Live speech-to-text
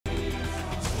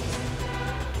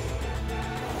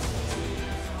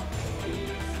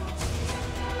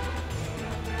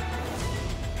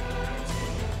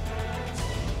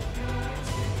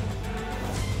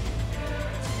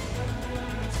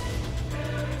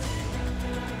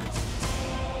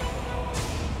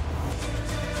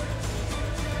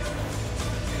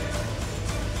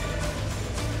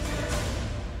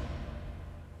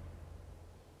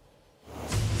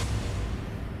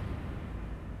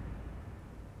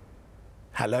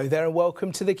Hello there and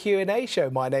welcome to the Q&A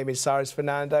show. My name is Cyrus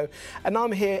Fernando and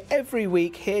I'm here every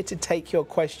week here to take your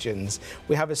questions.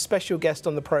 We have a special guest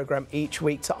on the programme each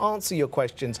week to answer your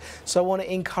questions. So I want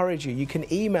to encourage you. You can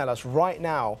email us right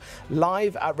now,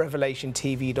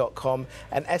 live@revelationtv.com,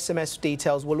 and SMS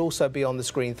details will also be on the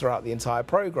screen throughout the entire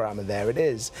programme, and there it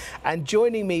is. And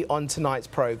joining me on tonight's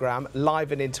programme,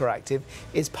 live and interactive,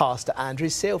 is Pastor Andrew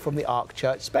Seale from the Ark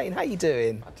Church, Spain. How you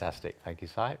doing? Fantastic. Thank you,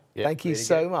 Si. Yeah, Thank you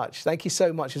so much. Thank you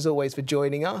so much as always for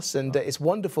joining us, and it's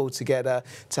wonderful to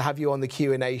have you on the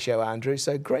Q&A show, Andrew.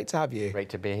 So great to have you. Great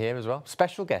to be here as well.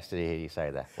 Special guest, did I hear you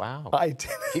say there? Wow.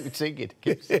 Keep singing.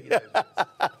 Keep singing.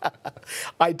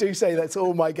 I do say that to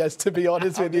all my guests, to be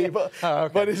honest with you, but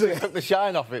it took the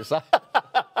shine off it, Si.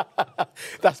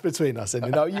 That's between us,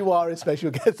 and you are a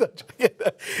special guest.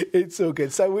 It's all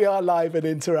good. So we are live and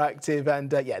interactive,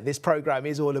 and yeah, this programme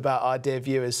is all about our dear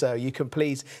viewers. So you can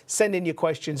please send in your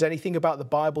questions, anything about the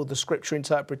Bible, the Scripture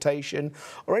interpretation,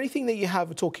 or anything that you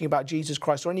have talking about Jesus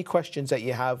Christ, or any questions that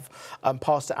you have.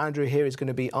 Pastor Andrew here is going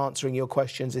to be answering your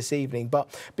questions this evening. But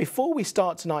before we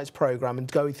start tonight's programme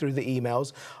and going through the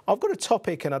emails, I've got a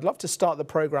topic, and I'd love to start the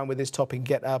programme with this topic and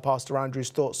get Pastor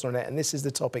Andrew's thoughts on it. And this is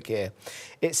the topic here.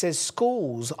 It says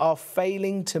schools are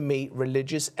failing to meet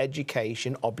religious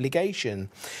education obligation.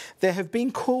 There have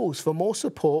been calls for more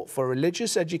support for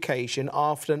religious education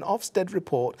after an Ofsted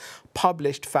report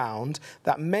published found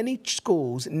that many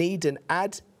schools need to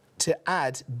add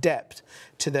depth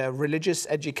to their religious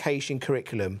education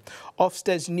curriculum.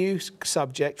 Ofsted's new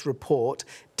subject report,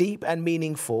 Deep and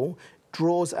Meaningful,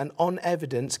 draws on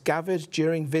evidence gathered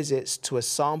during visits to a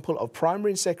sample of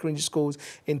primary and secondary schools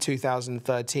in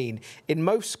 2013. In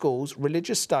most schools,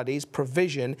 religious studies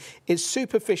provision is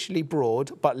superficially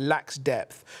broad but lacks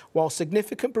depth, while a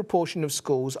significant proportion of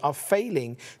schools are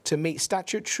failing to meet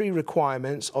statutory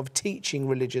requirements of teaching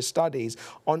religious studies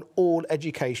on all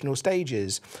educational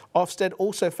stages. Ofsted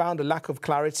also found a lack of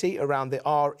clarity around the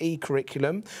RE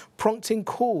curriculum, prompting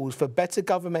calls for better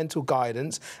governmental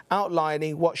guidance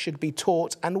outlining what should be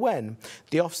taught and when.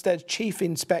 The Ofsted Chief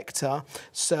Inspector,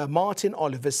 Sir Martyn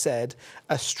Oliver, said,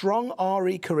 "A strong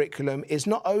RE curriculum is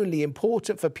not only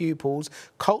important for pupils'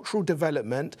 cultural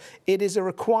development, it is a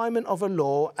requirement of a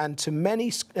law, and too many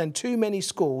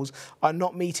schools are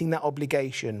not meeting that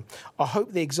obligation. I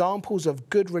hope the examples of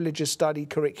good religious study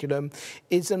curriculum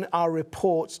is in our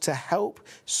reports to help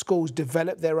schools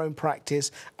develop their own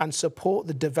practice and support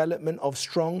the development of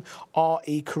strong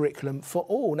RE curriculum for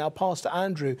all." Now, Pastor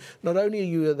Andrew, not only are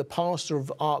you the pastor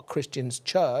of Ark Christian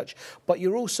Church, but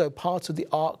you're also part of the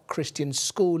Ark Christian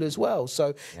School as well.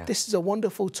 So This is a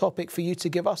wonderful topic for you to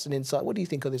give us an insight. What do you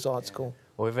think of this article?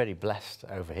 Well, we're very blessed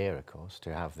over here, of course,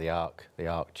 to have the Ark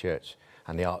Church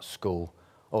and the Ark School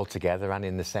all together and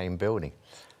in the same building.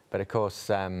 But of course,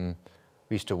 we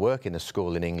used to work in a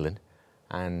school in England,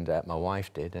 and my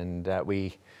wife did, and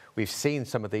we've seen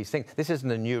some of these things. This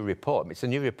isn't a new report. It's a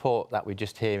new report that we're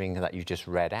just hearing, that you just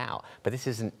read out, but this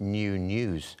isn't new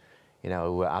news. You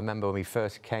know, I remember when we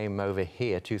first came over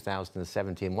here,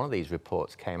 2017, one of these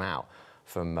reports came out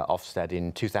from Ofsted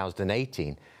in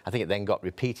 2018. I think it then got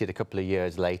repeated a couple of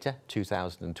years later,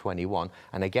 2021,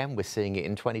 and again we're seeing it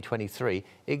in 2023,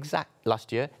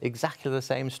 last year, exactly the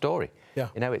same story. Yeah.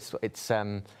 You know, it's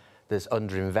there's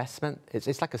underinvestment.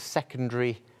 It's like a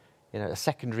secondary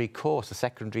course, a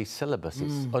secondary syllabus.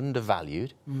 It's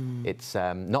undervalued. It's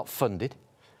not funded,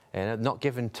 not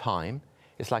given time.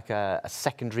 It's like a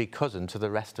secondary cousin to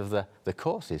the rest of the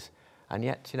courses. And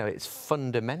yet, it's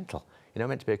fundamental.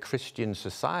 Meant to be a Christian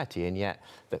society, and yet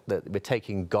we're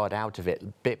taking God out of it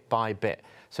bit by bit.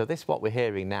 So what we're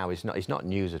hearing now is not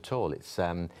news at all. It's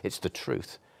the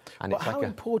truth. And but how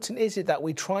important is it that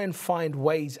we try and find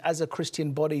ways as a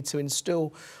Christian body to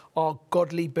instill our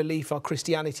godly belief, our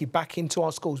Christianity back into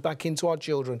our schools, back into our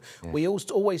children? Yeah. We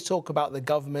always talk about the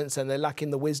governments and they're lacking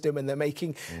the wisdom and they're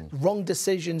making wrong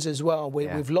decisions as well.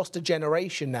 We've lost a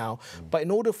generation now. But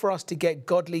in order for us to get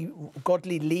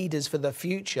godly leaders for the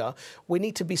future, we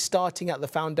need to be starting at the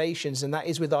foundations, and that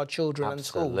is with our children and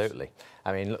schools. Absolutely.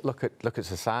 I mean, look at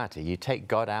society. You take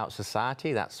God out of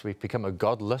society, we've become a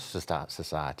godless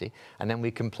society, and then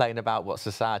we complain about what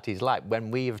society is like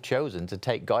when we have chosen to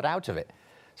take God out of it.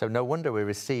 So no wonder we're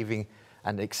receiving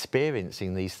and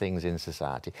experiencing these things in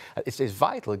society. It's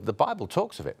vital. The Bible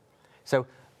talks of it. So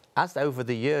as over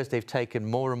the years they've taken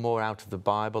more and more out of the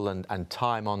Bible and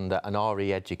time on an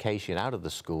RE education out of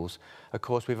the schools, of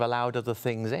course we've allowed other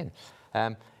things in.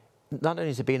 Not only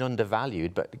is it being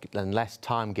undervalued, and less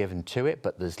time given to it,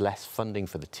 but there's less funding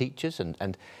for the teachers.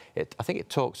 I think it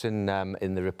talks in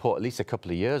the report, at least a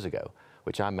couple of years ago,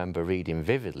 which I remember reading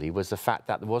vividly, was the fact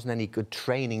that there wasn't any good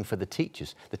training for the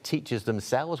teachers. The teachers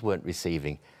themselves weren't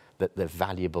receiving the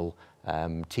valuable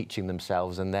teaching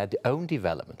themselves and their own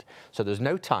development. So there's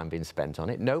no time being spent on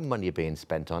it, no money being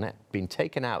spent on it, being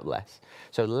taken out less.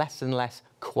 So less and less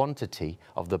quantity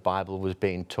of the Bible was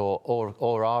being taught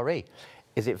or RE.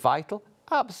 Is it vital?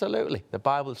 Absolutely. The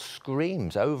Bible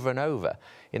screams over and over.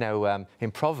 You know,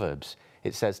 in Proverbs,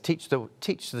 it says, teach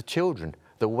the children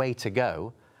the way to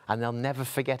go, and they'll never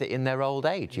forget it in their old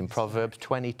age, in Proverbs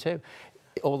 22.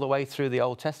 All the way through the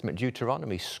Old Testament,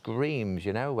 Deuteronomy screams,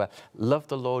 you know, love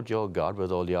the Lord your God with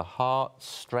all your heart,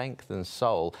 strength and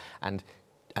soul,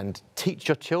 and teach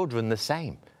your children the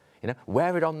same. You know,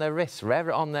 wear it on their wrists, wear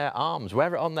it on their arms,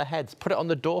 wear it on their heads, put it on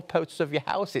the doorposts of your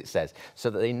house, it says,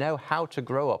 so that they know how to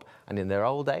grow up. And in their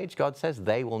old age, God says,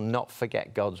 they will not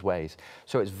forget God's ways.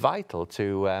 So it's vital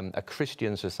to a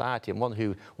Christian society and one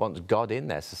who wants God in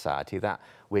their society that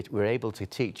we're able to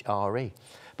teach RE.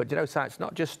 But, you know, so it's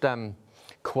not just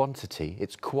quantity,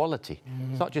 it's quality.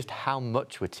 It's not just how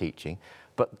much we're teaching,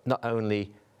 but not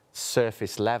only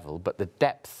surface level, but the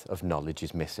depth of knowledge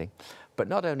is missing. But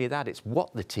not only that, it's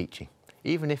what they're teaching.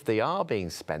 Even if they are being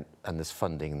spent and there's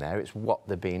funding there, it's what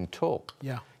they're being taught.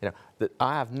 Yeah. You know,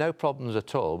 I have no problems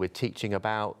at all with teaching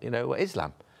about, you know,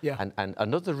 Islam and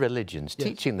other religions,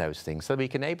 teaching those things so we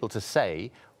can able to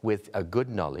say with a good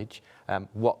knowledge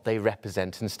what they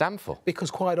represent and stand for. Because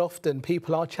quite often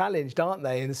people are challenged, aren't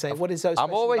they, and saying, what is those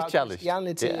I'm always about challenged.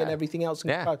 Christianity and everything else?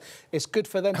 It's good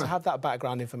for them to have that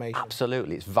background information.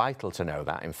 Absolutely. It's vital to know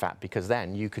that, in fact, because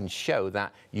then you can show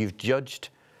that you've judged,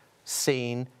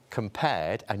 seen,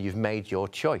 compared, and you've made your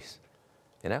choice.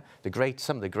 You know,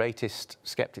 some of the greatest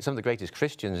skeptics, some of the greatest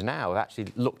Christians now have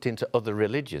actually looked into other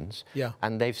religions,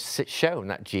 and they've shown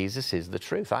that Jesus is the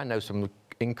truth. I know some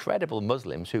incredible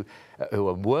Muslims who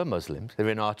were Muslims, they're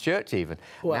in our church even,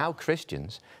 now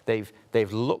Christians, they've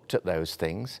looked at those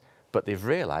things, but they've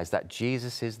realised that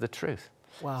Jesus is the truth.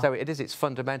 Wow. So it's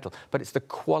fundamental, but it's the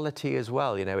quality as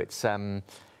well. You know,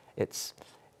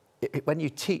 when you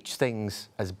teach things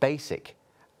as basic,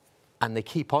 and they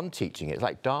keep on teaching it. It's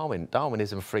like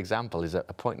Darwinism, for example, is a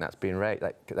point that's been raised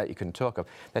that you can talk of.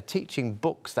 They're teaching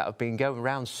books that have been going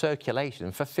around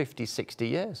circulation for 50, 60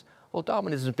 years. Well,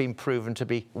 Darwinism has been proven to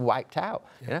be wiped out,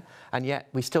 you know, and yet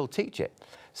we still teach it.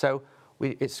 So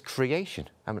it's creation,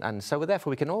 and so therefore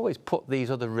we can always put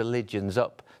these other religions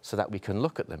up so that we can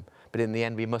look at them. But in the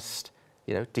end, we must,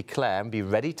 you know, declare and be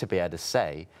ready to be able to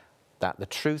say that the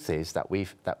truth is that we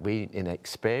in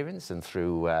experience and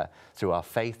through our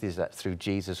faith is that through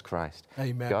Jesus Christ.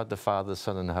 Amen. God the Father, the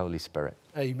Son and the Holy Spirit.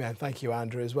 Amen. Thank you,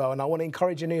 Andrew, as well. And I want to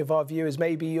encourage any of our viewers,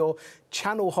 maybe you're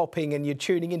channel hopping and you're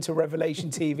tuning into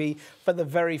Revelation TV for the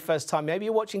very first time. Maybe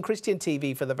you're watching Christian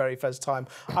TV for the very first time.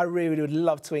 I really would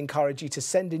love to encourage you to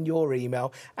send in your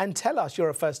email and tell us you're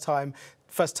a first time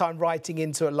writing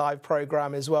into a live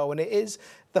program as well. And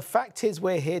the fact is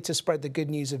we're here to spread the good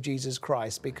news of Jesus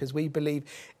Christ, because we believe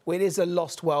it is a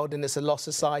lost world and it's a lost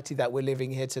society that we're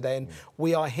living here today, and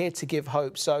we are here to give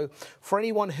hope. So for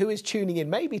anyone who is tuning in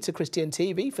maybe to Christian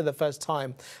TV for the first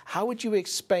time, how would you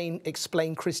explain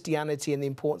Christianity and the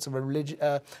importance of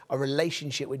a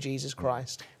relationship with Jesus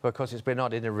Christ? Well, of course, we're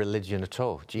not in a religion at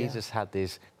all. Jesus had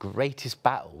these greatest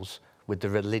battles with the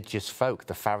religious folk,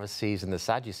 the Pharisees and the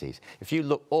Sadducees. If you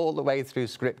look all the way through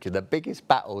Scripture, the biggest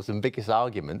battles and biggest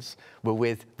arguments were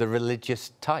with the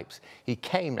religious types. He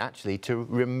came actually to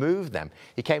remove them.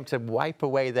 He came to wipe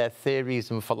away their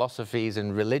theories and philosophies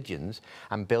and religions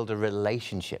and build a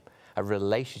relationship. A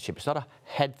relationship. It's not a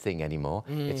head thing anymore.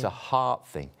 It's a heart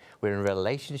thing. We're in a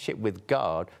relationship with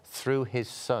God through his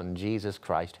Son, Jesus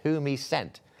Christ, whom he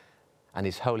sent, and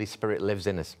his Holy Spirit lives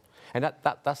in us. And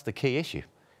that's the key issue.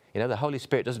 You know, the Holy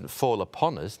Spirit doesn't fall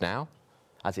upon us now,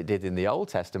 as it did in the Old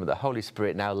Testament. The Holy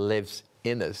Spirit now lives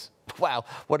in us. Wow,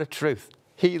 what a truth.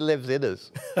 He lives in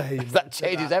us. That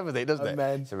changes everything, doesn't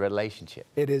it? It's a relationship.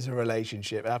 It is a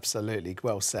relationship, absolutely.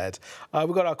 Well said.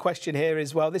 We've got our question here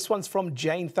as well. This one's from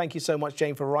Jane. Thank you so much,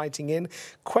 Jane, for writing in.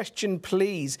 Question,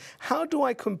 please. How do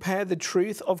I compare the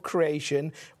truth of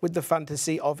creation with the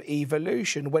fantasy of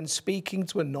evolution when speaking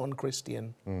to a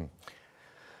non-Christian?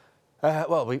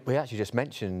 Well, we actually just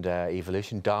mentioned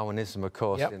evolution, Darwinism, of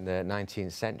course, in the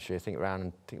 19th century. I think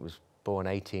it was born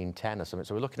 1810 or something.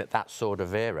 So we're looking at that sort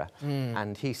of era.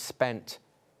 And he spent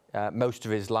most of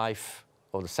his life,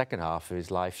 or the second half of his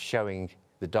life, showing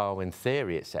the Darwin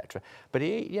theory, etc. But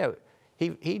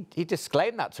he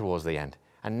disclaimed that towards the end.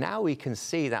 And now we can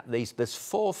see that there's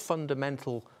 4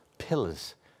 fundamental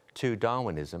pillars to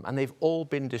Darwinism, and they've all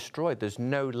been destroyed. There's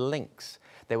no links.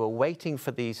 They were waiting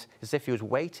for these, as if he was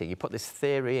waiting. He put this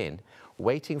theory in,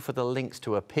 waiting for the links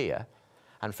to appear,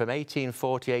 And from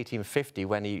 1840, 1850,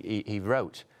 when he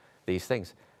wrote these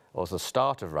things, or the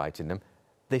start of writing them,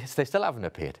 they still haven't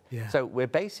appeared. Yeah. So we're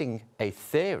basing a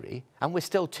theory, and we're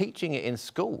still teaching it in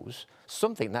schools,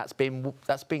 something that's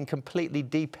been completely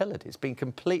de-pillared. It's been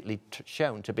completely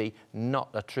shown to be not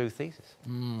a true thesis.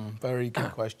 Very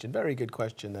good question. Very good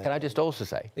question there. Can I just also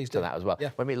say Please to do. that as well?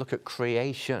 Yeah. When we look at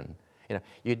creation, you know,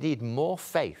 you need more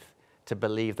faith to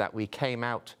believe that we came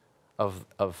out of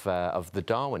the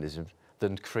Darwinism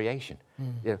than creation.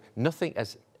 You know, nothing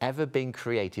has ever been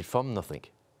created from nothing.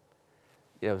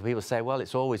 You know, people say, well,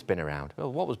 it's always been around.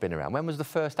 Well, what was been around? When was the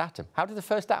first atom? How did the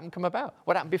first atom come about?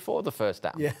 What happened before the first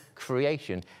atom? Yeah.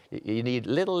 Creation. You need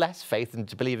a little less faith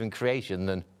to believe in creation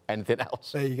than anything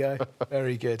else. There you go.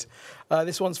 Very good.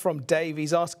 This one's from Dave.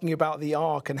 He's asking about the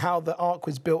Ark and how the Ark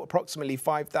was built approximately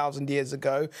 5,000 years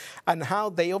ago, and how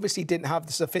they obviously didn't have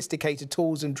the sophisticated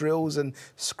tools and drills and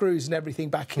screws and everything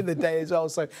back in the day as well.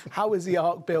 So how was the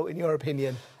Ark built, in your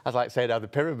opinion? I'd like saying how the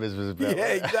pyramids was built. Yeah,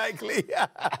 exactly.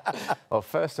 Well,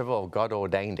 first of all, God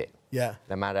ordained it. Yeah.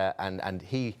 No matter, and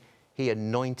he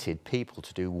anointed people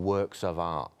to do works of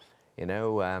art. You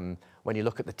know, when you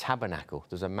look at the tabernacle,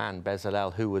 there's a man,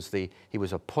 Bezalel, who was he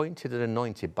was appointed and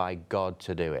anointed by God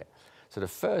to do it. So the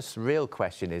first real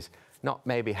question is not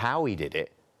maybe how he did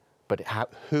it, but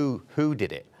who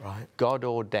did it. Right. God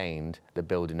ordained the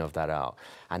building of that ark,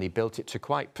 and he built it to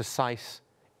quite precise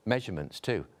measurements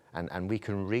too. And we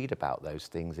can read about those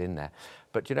things in there.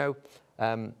 But, you know,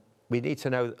 we need to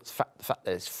know that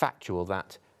it's factual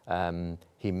that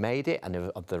he made it and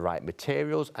of the right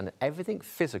materials, and everything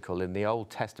physical in the Old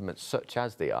Testament, such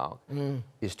as the ark,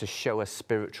 is to show us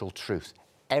spiritual truth.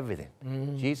 Everything.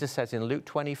 Jesus says in Luke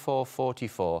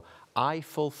 24:44, I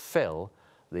fulfill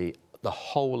the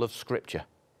whole of Scripture.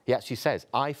 He actually says,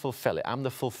 I fulfill it. I'm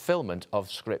the fulfillment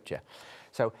of Scripture.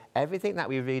 So everything that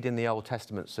we read in the Old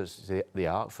Testament, such as the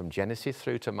ark, from Genesis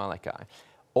through to Malachi,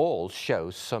 all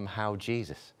shows somehow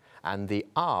Jesus. And the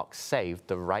ark saved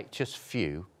the righteous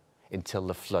few until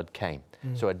the flood came.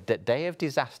 So a day of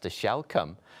disaster shall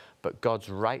come, but God's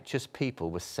righteous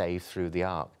people were saved through the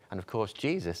ark. And of course,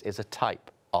 Jesus is a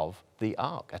type of the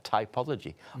ark, a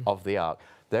typology of the ark.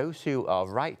 Those who are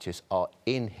righteous are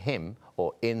in him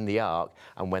or in the ark.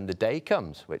 And when the day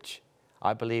comes, which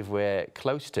I believe we're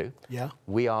close to,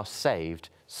 we are saved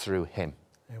through him.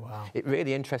 Oh, wow. It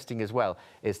really interesting as well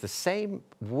is the same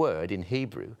word in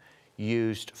Hebrew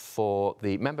used for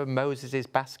remember Moses'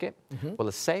 basket? Well,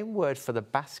 the same word for the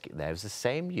basket there is the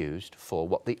same used for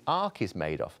what the ark is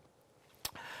made of.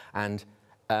 And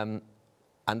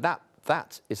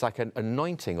that is like an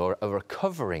anointing or a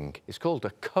covering. It's called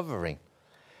a covering.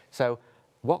 So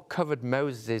what covered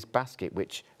Moses' basket,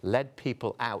 which led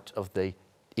people out of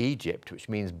Egypt, which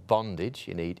means bondage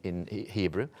in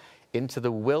Hebrew, into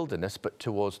the wilderness, but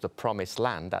towards the promised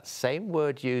land. That same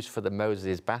word used for the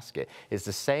Moses' basket is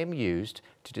the same used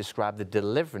to describe the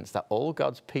deliverance that all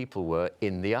God's people were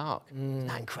in the ark. Isn't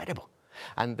that incredible?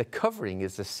 And the covering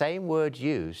is the same word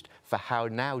used for how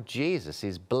now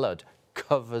Jesus' blood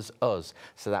covers us,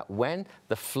 so that when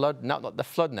the flood, not the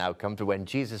flood now comes, but when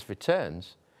Jesus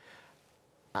returns,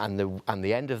 and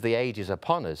the end of the age is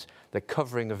upon us, the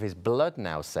covering of his blood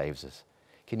now saves us.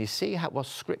 Can you see what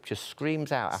Scripture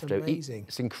screams out after? Amazing.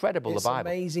 It's incredible, the Bible.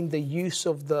 It's amazing the use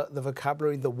of the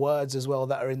vocabulary, the words as well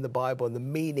that are in the Bible, and the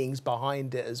meanings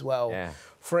behind it as well. Yeah.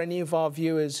 For any of our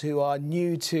viewers who are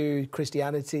new to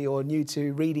Christianity or new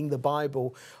to reading the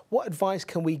Bible, what advice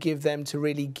can we give them to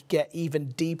really get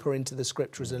even deeper into the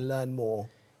Scriptures and learn more?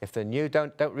 If they're new,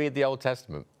 don't read the Old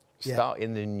Testament. Start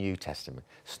in the New Testament.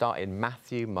 Start in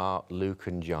Matthew, Mark, Luke,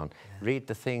 and John. Read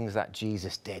the things that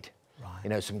Jesus did. Right.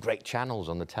 You know, some great channels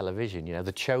on the television, you know,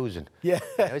 The Chosen. Yeah.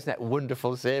 You know, isn't that a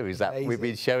wonderful series that we've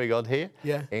been showing on here?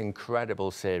 Yeah. Incredible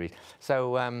series.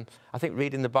 So I think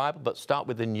reading the Bible, but start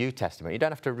with the New Testament. You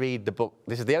don't have to read the book.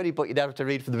 This is the only book you don't have to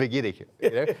read from the beginning.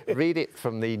 You know? Read it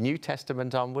from the New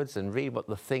Testament onwards and read what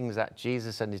the things that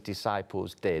Jesus and his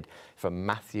disciples did from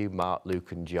Matthew, Mark,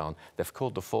 Luke, and John. They're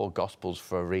called the four Gospels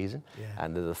for a reason. Yeah.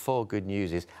 And they're the four good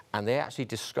newses. And they actually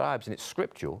describes, and it's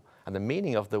scriptural, and the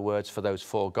meaning of the words for those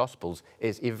four Gospels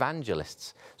is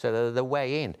evangelists. So they're the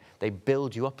way in. They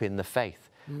build you up in the faith.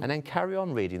 And then carry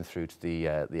on reading through to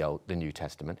the New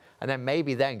Testament, and then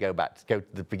maybe then go to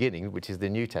the beginning, which is the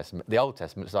New Testament, the Old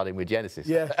Testament, starting with Genesis.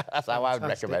 Yeah, that's how I would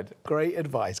recommend. Great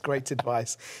advice, great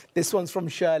advice. This one's from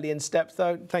Shirley in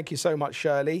Steptoe. Thank you so much,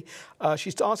 Shirley.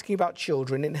 She's asking about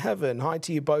children in heaven. Hi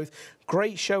to you both.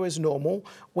 Great show as normal.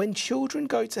 When children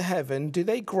go to heaven, do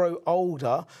they grow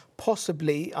older,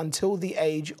 possibly until the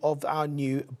age of our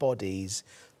new bodies?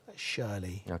 That's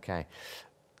Shirley. Okay.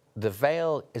 The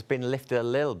veil has been lifted a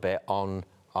little bit on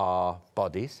our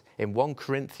bodies. In 1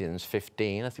 Corinthians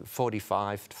 15, I think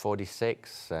 45 to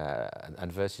 46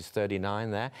 and verses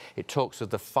 39 there, it talks of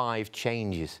the 5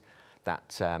 changes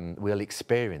that we'll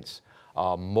experience.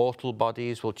 Our mortal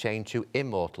bodies will change to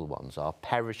immortal ones, our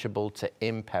perishable to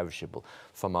imperishable,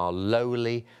 from our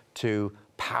lowly to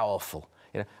powerful.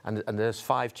 You know, and there's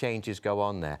 5 changes go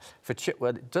on there.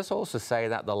 Well, it does also say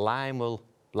that the lion will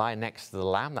lie next to the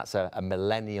lamb. That's a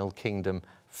millennial kingdom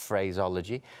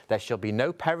phraseology. There shall be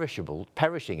no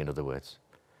perishing, in other words.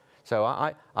 So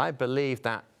I believe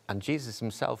that, and Jesus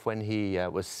himself, when he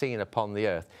was seen upon the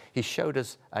earth, he showed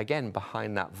us again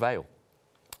behind that veil.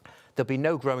 There'll be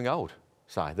no growing old,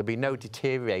 there'll be no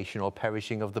deterioration or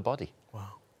perishing of the body. Wow.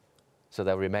 So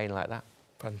they'll remain like that.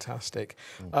 Fantastic.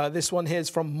 This one here is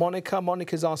from Monica.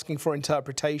 Monica's asking for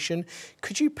interpretation.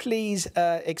 Could you please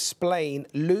explain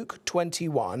Luke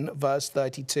 21, verse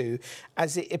 32,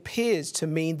 as it appears to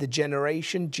mean the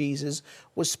generation Jesus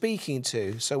was speaking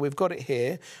to? So we've got it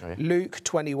here, Luke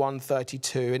 21,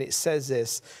 32, and it says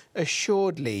this: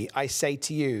 "Assuredly, I say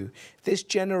to you, this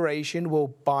generation will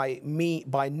by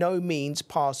no means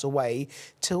pass away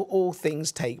till all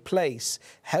things take place.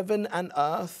 Heaven and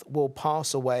earth will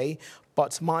pass away,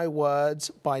 but my words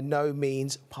by no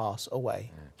means pass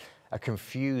away." A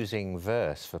confusing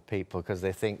verse for people because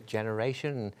they think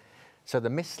generation. So the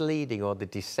misleading or the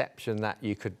deception that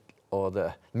you could, or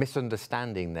the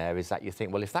misunderstanding there is that you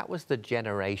think, well, if that was the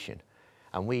generation,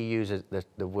 and we use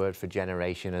the word for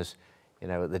generation as, you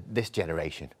know, this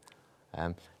generation,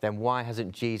 then why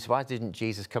didn't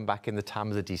Jesus come back in the time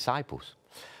of the disciples?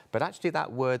 But actually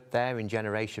that word there in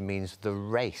generation means the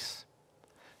race.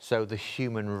 So the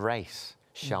human race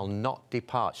shall not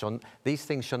depart. These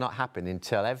things shall not happen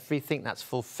until everything that's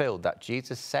fulfilled, that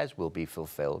Jesus says will be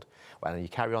fulfilled. When you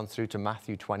carry on through to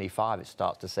Matthew 25, it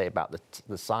starts to say about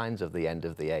the signs of the end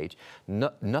of the age.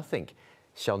 Nothing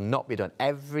shall not be done.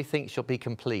 Everything shall be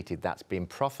completed that's been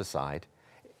prophesied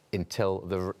until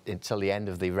the end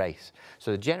of the race.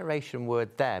 So the generation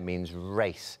word there means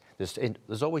race.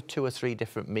 There's always 2 or 3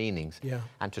 different meanings. Yeah.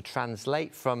 And to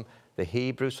translate from the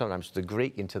Hebrew, sometimes the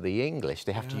Greek, into the English,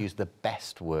 they have to use the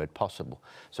best word possible.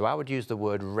 So I would use the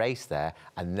word race there,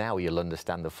 and now you'll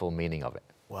understand the full meaning of it.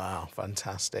 Wow,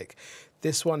 fantastic.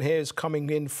 This one here is coming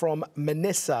in from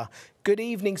Manissa. Good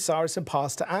evening, Cyrus and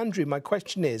Pastor Andrew. My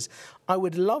question is, I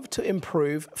would love to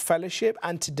improve fellowship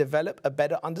and to develop a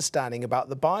better understanding about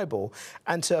the Bible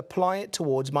and to apply it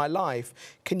towards my life.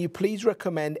 Can you please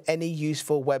recommend any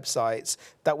useful websites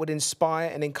that would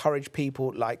inspire and encourage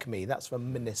people like me? That's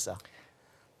from Manissa.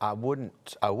 I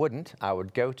wouldn't. I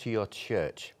would go to your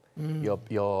church.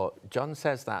 John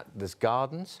says that there's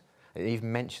gardens. It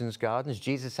even mentions gardens.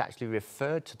 Jesus actually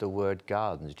referred to the word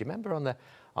gardens. Do you remember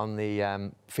on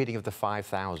the feeding of the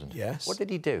 5,000? Yes. What did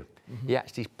he do? He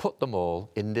actually put them all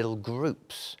in little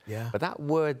groups. Yeah. But that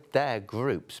word there,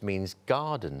 groups, means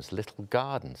gardens, little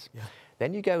gardens. Yeah.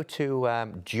 Then you go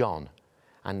to John,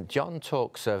 and John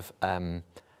talks of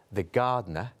the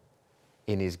gardener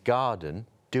in his garden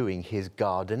doing his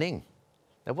gardening.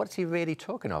 Now, what's he really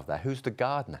talking of there? Who's the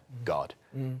gardener? God.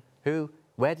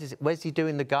 Where's he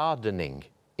doing the gardening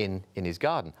in his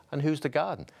garden? And who's the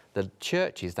garden? The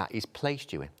churches that he's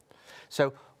placed you in.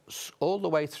 So all the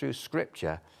way through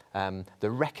Scripture,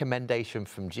 the recommendation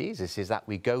from Jesus is that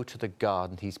we go to the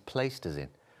garden he's placed us in,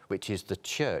 which is the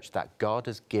church that God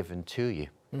has given to you.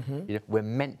 You know, we're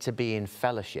meant to be in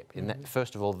fellowship,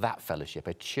 first of all, that fellowship,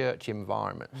 a church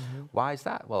environment. Why is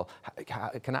that? Well,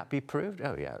 can that be proved?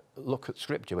 Oh, yeah. Look at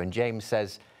Scripture. When James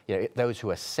says, you know, those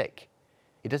who are sick,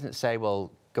 he doesn't say,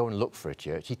 well, go and look for a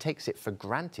church. He takes it for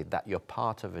granted that you're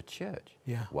part of a church.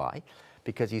 Yeah. Why?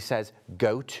 Because he says,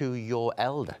 go to your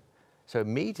elder. So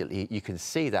immediately you can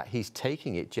see that he's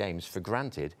taking it, James, for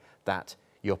granted that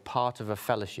you're part of a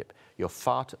fellowship. You're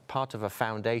part of a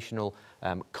foundational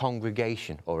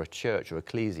congregation or a church or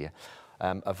ecclesia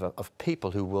of people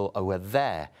who are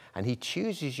there. And he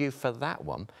chooses you for that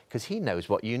one because he knows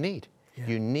what you need. Yeah.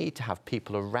 You need to have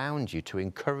people around you to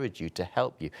encourage you, to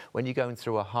help you. When you're going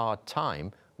through a hard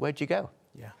time, where'd you go?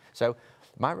 Yeah. So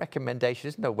my recommendation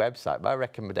isn't a website. My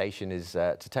recommendation is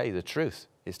to tell you the truth,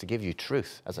 is to give you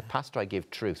truth. As a pastor, I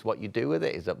give truth. What you do with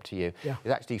it is up to you. Yeah.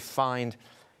 Is actually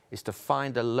to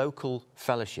find a local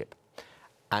fellowship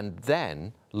and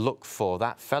then look for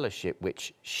that fellowship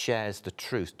which shares the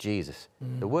truth, Jesus.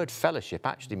 The word fellowship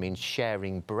actually means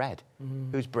sharing bread.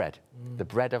 Whose bread? The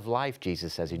bread of life,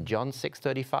 Jesus says. In John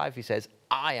 6:35, he says,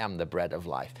 I am the bread of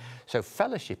life. So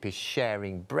fellowship is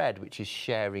sharing bread, which is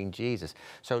sharing Jesus.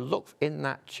 So look in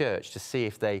that church to see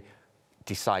if they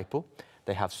disciple.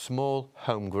 They have small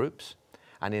home groups.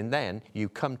 And then you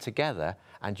come together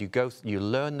and you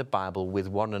learn the Bible with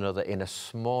one another in a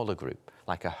smaller group,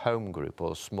 like a home group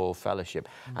or a small fellowship.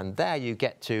 And there you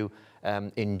get to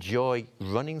enjoy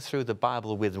running through the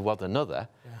Bible with one another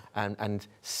and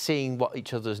seeing what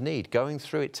each other's need, going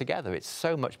through it together. It's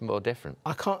so much more different.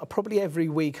 Probably every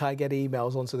week I get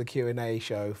emails onto the Q&A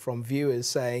show from viewers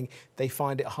saying they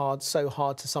find it so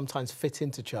hard to sometimes fit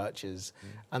into churches,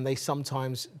 and they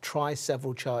sometimes try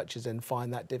several churches and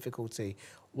find that difficulty.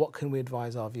 What can we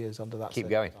advise our viewers under that Keep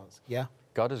going. Yeah.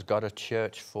 God has got a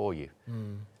church for you.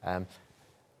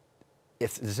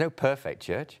 If there's no perfect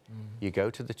church, you go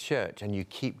to the church and you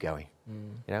keep going.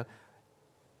 You know,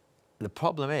 the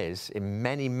problem is in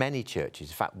many, many churches,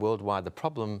 in fact, worldwide, the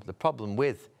problem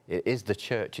with it is the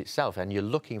church itself, and you're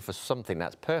looking for something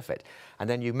that's perfect, and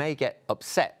then you may get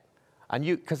upset. And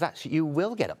you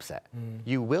will get upset.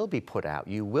 You will be put out.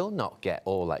 You will not get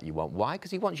all that you want. Why?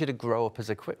 Because he wants you to grow up as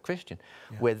a Christian.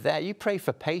 We're there. You pray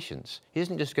for patience. He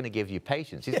isn't just going to give you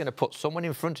patience. He's going to put someone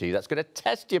in front of you that's going to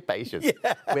test your patience.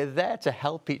 We're there to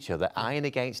help each other, iron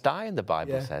against iron, the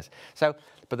Bible says. So,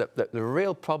 but the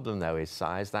real problem, though, is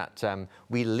that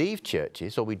we leave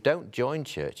churches or we don't join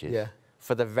churches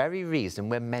for the very reason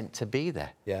we're meant to be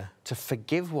there. To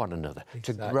forgive one another,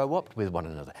 to grow up with one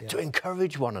another, to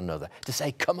encourage one another, to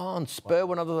say, come on, spur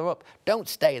one another up. Don't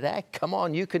stay there. Come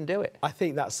on, you can do it. I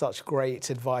think that's such great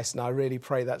advice, and I really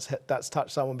pray that's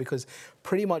touched someone, because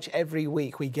pretty much every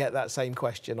week we get that same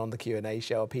question on the Q&A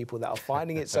show of people that are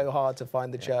finding it so hard to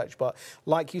find the church. But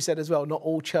like you said as well, not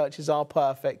all churches are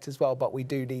perfect as well, but we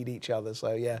do need each other.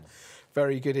 So yeah.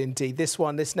 Very good indeed. This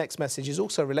next message is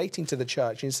also relating to the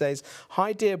church. It says,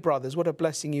 "Hi, dear brothers, what a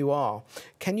blessing you are.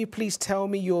 Can you please tell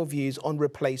me your views on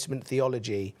replacement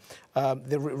theology,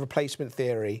 the replacement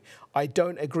theory? I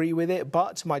don't agree with it,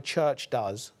 but my church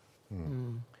does."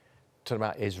 Talking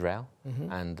about Israel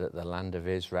and the land of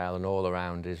Israel and all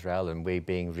around Israel, and we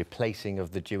being replacing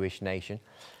of the Jewish nation.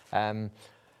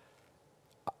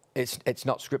 It's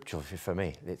not scriptural for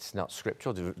me. It's not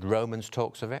scriptural. Romans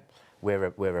talks of it.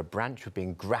 We're a branch, we're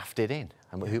being grafted in.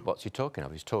 And what's he talking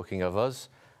of? He's talking of us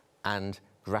and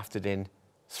grafted in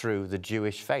through the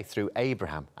Jewish faith, through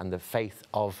Abraham and the faith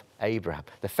of Abraham.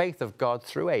 The faith of God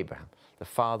through Abraham, the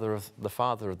father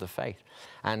of the faith.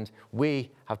 And we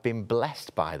have been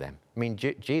blessed by them. I mean,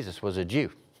 Jesus was a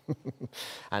Jew.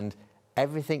 And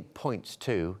everything points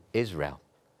to Israel.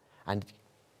 And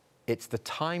it's the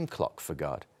time clock for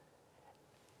God.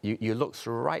 You look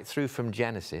right through from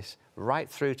Genesis, right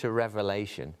through to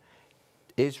Revelation.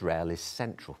 Israel is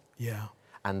central.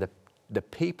 And the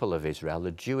people of Israel,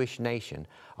 the Jewish nation,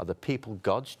 are the people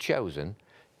God's chosen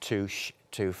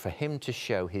for him to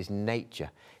show his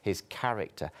nature, his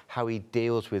character, how he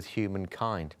deals with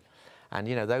humankind. And,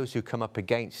 you know, those who come up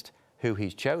against who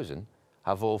he's chosen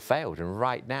have all failed. And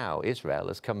right now, Israel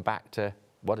has come back to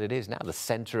what it is now, the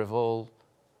center of all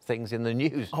things in the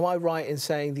news. Am I right in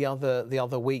saying the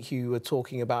other week you were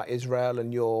talking about Israel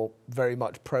and you're very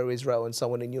much pro-Israel, and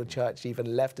someone in your church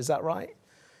even left? Is that right?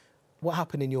 What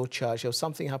happened in your church? Or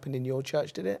something happened in your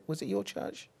church, did it? Was it your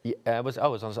church? Yeah, it was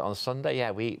on Sunday.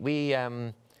 Yeah, we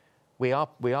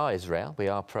are Israel. We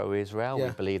are pro-Israel. We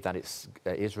believe that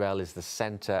Israel is the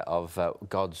center of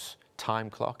God's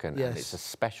time clock, and it's a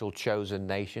special chosen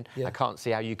nation. I can't see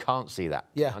how you can't see that.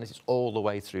 And it's all the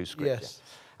way through Scripture.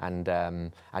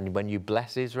 And when you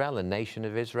bless Israel, the nation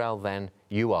of Israel, then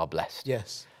you are blessed.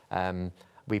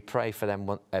 We pray for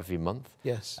them every month.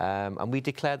 And we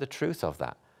declare the truth of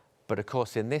that. But of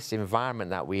course, in this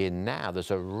environment that we're in now,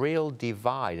 there's a real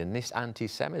divide, and this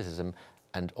anti-Semitism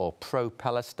or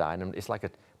pro-Palestine, and it's like a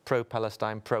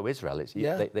pro-Palestine, pro-Israel.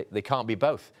 They can't be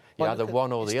both. You're either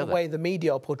one or the other. It's the way the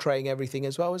media are portraying everything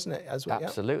as well, isn't it?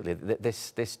 Absolutely.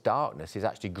 This darkness is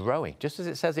actually growing, just as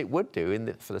it says it would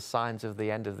do for the signs of the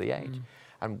end of the age.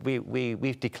 And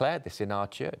we've declared this in our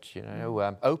church, you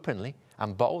know, openly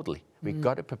and boldly. We've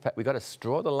got to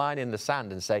draw the line in the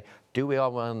sand and say, do we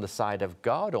are on the side of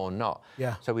God or not?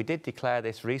 So we did declare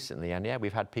this recently, and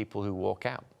we've had people who walk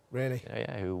out. Really?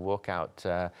 Who walk out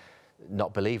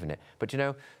not believing it. But you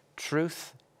know,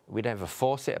 truth, we never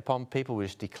force it upon people, we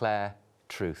just declare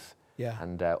truth.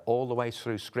 And all the way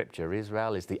through Scripture,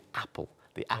 Israel is the apple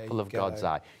of God's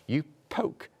eye. You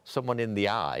poke someone in the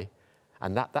eye,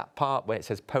 and that part where it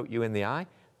says poke you in the eye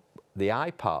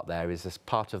part there is as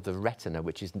part of the retina,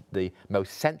 which is the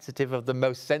most sensitive of the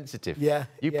most sensitive.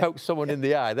 You poke someone in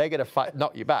the eye, they're going to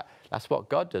knock you back. That's what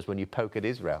God does when you poke at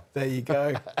Israel. There you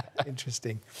go.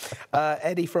 Interesting.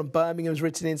 Eddie from Birmingham has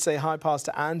written in, say, hi,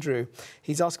 Pastor Andrew.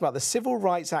 He's asking about the civil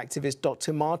rights activist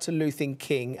Dr. Martin Luther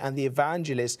King and the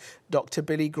evangelist Dr.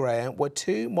 Billy Graham were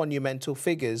two monumental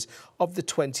figures of the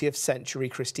 20th century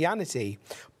Christianity.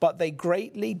 but they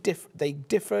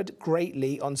differed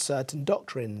greatly on certain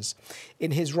doctrines.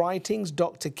 In his writings,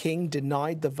 Dr. King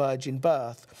denied the virgin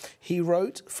birth. He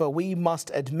wrote, "For we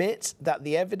must admit that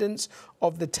the evidence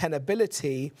of the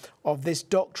tenability of this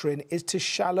doctrine is too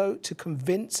shallow to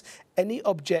convince any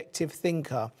objective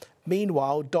thinker."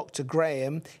 Meanwhile, Dr.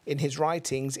 Graham, in his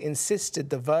writings, insisted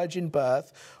the virgin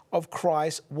birth of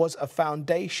Christ was a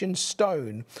foundation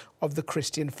stone of the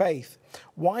Christian faith.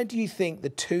 Why do you think the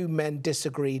two men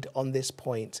disagreed on this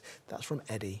point? That's from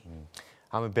Eddie.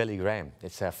 I'm with Billy Graham.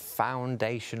 It's a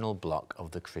foundational block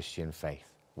of the Christian faith.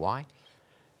 Why?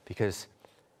 Because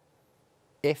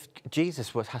if Jesus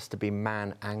has to be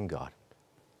man and God.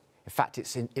 In fact,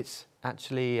 it's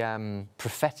actually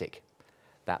prophetic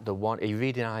that the one, you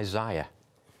read in Isaiah,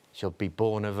 shall be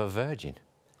born of a virgin.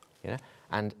 You know?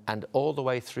 And all the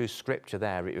way through Scripture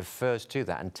there, it refers to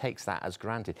that and takes that as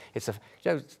granted.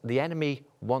 The enemy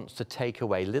wants to take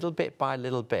away, little bit by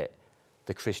little bit,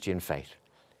 the Christian faith.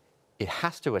 It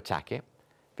has to attack it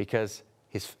because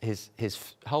his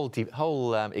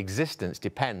whole existence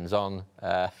depends on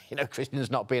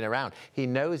Christians not being around. He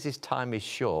knows his time is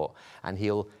short, and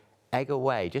he'll egg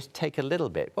away, just take a little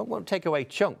bit. Won't take away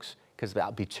chunks, because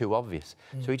that'll be too obvious.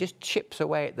 So he just chips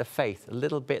away at the faith a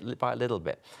little bit by little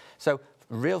bit. So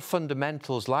real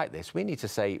fundamentals like this, we need to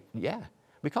say, yeah,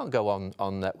 we can't go on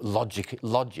logic.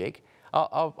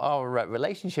 Our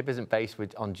relationship isn't based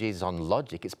on Jesus on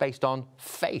logic. It's based on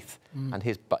faith, and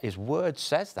his word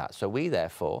says that. So we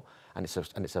therefore, and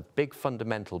it's a big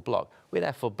fundamental block, we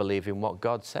therefore believe in what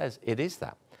God says. It is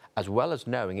that, as well as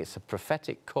knowing it's a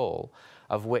prophetic call,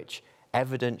 of which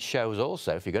evidence shows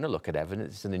also. If you're going to look at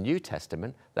evidence in the New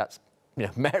Testament, that's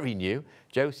Mary knew,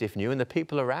 Joseph knew, and the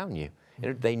people around knew.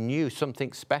 They knew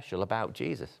something special about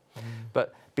Jesus.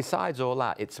 But besides all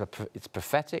that, it's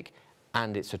prophetic,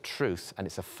 and it's a truth, and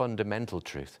it's a fundamental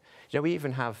truth. We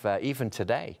even have, even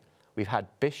today, we've had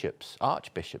bishops,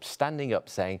 archbishops, standing up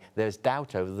saying there's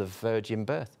doubt over the virgin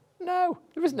birth. No,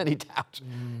 there isn't any doubt.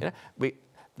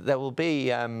 There will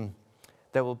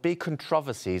be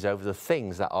controversies over the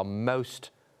things that are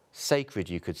most sacred,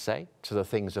 you could say, to the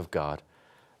things of God.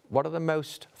 What are the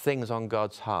most things on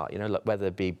God's heart? Whether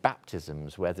it be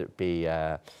baptisms, whether it be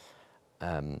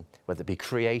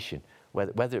creation,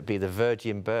 whether it be the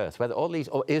virgin birth, whether all these,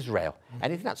 or Israel,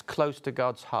 anything that's close to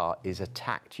God's heart is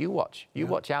attacked. You watch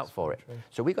out for it. True.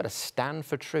 So we've got to stand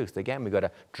for truth. Again, we've got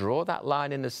to draw that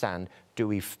line in the sand. Do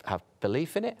we have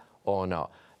belief in it or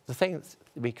not? The things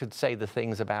we could say, the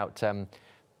things about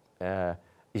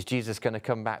is Jesus going to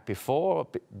come back before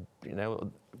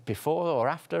or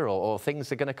after, or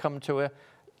things are going to come to a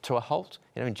halt?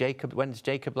 When's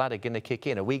Jacob ladder going to kick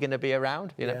in? Are we going to be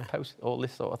around? Post all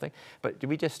this sort of thing. But do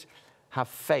we just have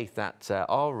faith that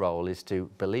our role is to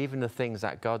believe in the things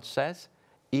that God says,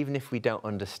 even if we don't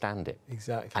understand it?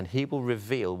 Exactly. And He will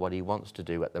reveal what He wants to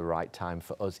do at the right time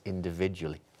for us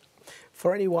individually.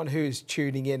 For anyone who's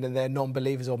tuning in and they're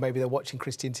non-believers, or maybe they're watching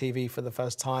Christian TV for the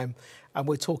first time, and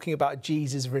we're talking about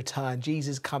Jesus' return,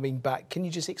 Jesus coming back, can you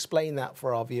just explain that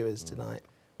for our viewers tonight?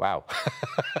 Wow,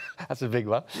 that's a big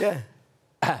one. Yeah.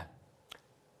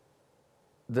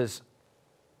 There's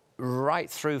right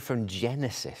through from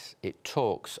Genesis, it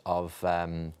talks of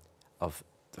the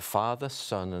Father,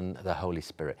 Son, and the Holy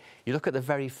Spirit. You look at the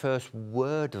very first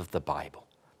word of the Bible.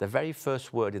 The very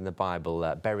first word in the Bible,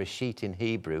 Bereshit in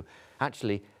Hebrew,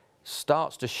 actually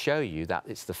starts to show you that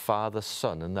it's the Father,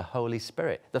 Son, and the Holy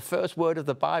Spirit. The first word of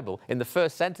the Bible, in the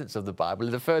first sentence of the Bible,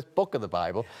 in the first book of the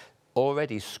Bible,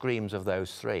 already screams of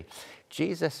those three.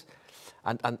 Jesus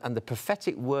and the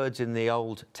prophetic words in the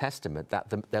Old Testament,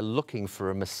 that they're looking for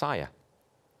a Messiah.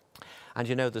 And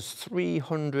there's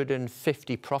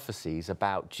 350 prophecies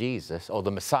about Jesus, or the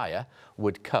Messiah,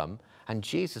 would come, and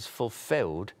Jesus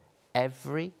fulfilled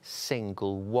every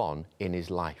single one in his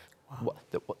life. Wow.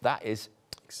 That is,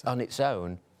 on its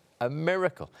own, a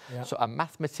miracle. Yeah. So a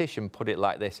mathematician put it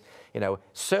like this,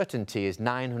 certainty is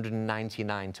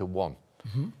 999 to 1.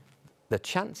 The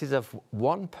chances of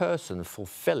one person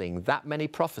fulfilling that many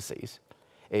prophecies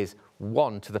is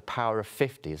 1 to the power of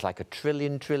 50. It's like a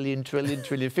trillion,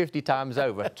 50 times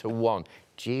over to 1.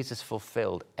 Jesus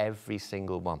fulfilled every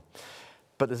single one.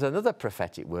 But there's another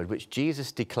prophetic word which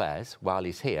Jesus declares while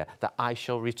He's here, that I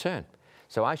shall return.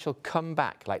 So I shall come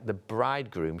back like the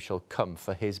bridegroom shall come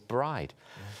for his bride.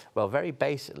 Well, very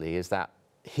basically is that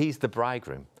He's the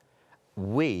bridegroom.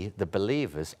 We, the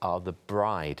believers, are the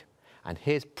bride. And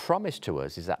His promise to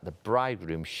us is that the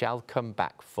bridegroom shall come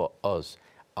back for us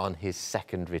on His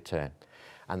second return.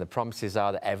 And the promises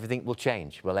are that everything will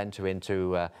change. We'll enter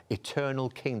into eternal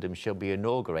kingdom shall be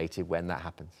inaugurated when that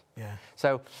happens. Yeah.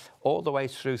 So all the way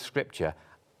through Scripture,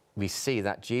 we see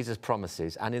that Jesus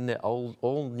promises, and in the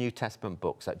all New Testament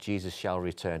books, that Jesus shall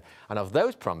return. And of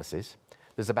those promises,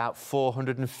 there's about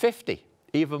 450,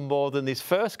 even more than his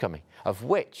first coming, of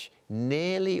which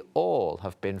nearly all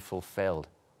have been fulfilled.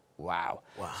 Wow.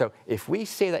 So if we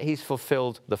see that he's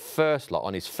fulfilled the first lot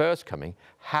on his first coming,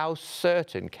 how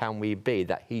certain can we be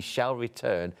that he shall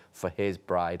return for his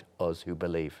bride, us who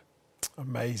believe?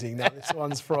 Amazing. Now, this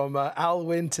one's from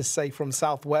Alwyn to say from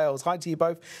South Wales. Hi to you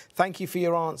both. Thank you for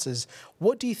your answers.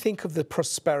 What do you think of the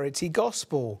prosperity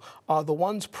gospel? Are the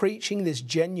ones preaching this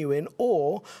genuine,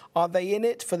 or are they in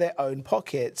it for their own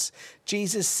pockets?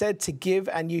 Jesus said to give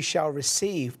and you shall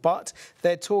receive, but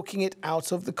they're talking it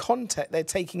out of the context. They're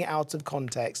taking it out of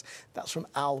context. That's from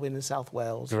Alwyn in South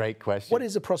Wales. Great question. What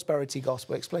is the prosperity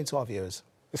gospel? Explain to our viewers.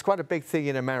 It's quite a big thing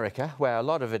in America, where a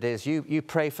lot of it is you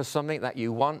pray for something that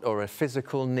you want or a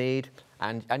physical need,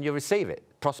 and you receive it.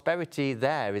 Prosperity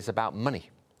there is about money,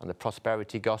 and the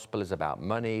prosperity gospel is about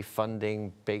money,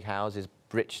 funding, big houses,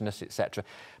 richness, etc.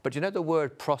 But you know, the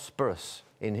word prosperous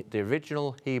in the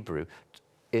original Hebrew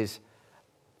is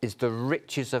the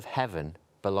riches of heaven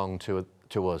belong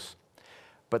to us.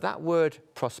 But that word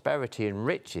prosperity and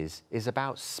riches is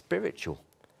about spiritual.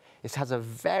 It has a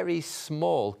very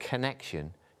small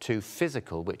connection to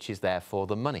physical, which is therefore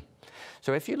the money.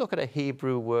 So if you look at a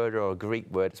Hebrew word or a Greek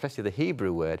word, especially the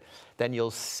Hebrew word, then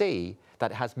you'll see that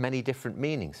it has many different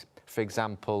meanings. For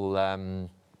example,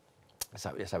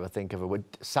 let's have a think of a word,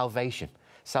 salvation.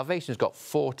 Salvation's got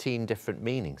 14 different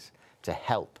meanings: to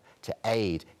help, to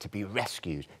aid, to be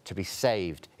rescued, to be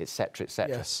saved, etc.,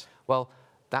 etc. Yes. Well,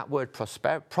 that word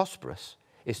prosperous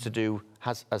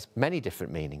has many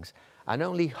different meanings. And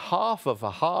only half of a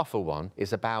one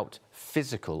is about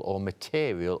physical or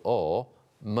material or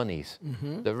monies.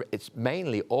 It's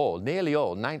mainly nearly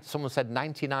all, someone said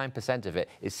 99% of it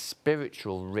is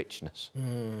spiritual richness,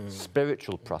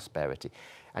 spiritual prosperity.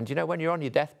 And you know, when you're on your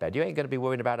deathbed, you ain't going to be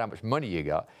worrying about how much money you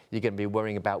got. You're going to be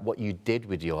worrying about what you did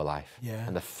with your life. Yeah.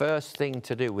 And the first thing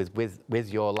to do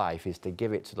with your life is to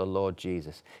give it to the Lord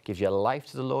Jesus. Give your life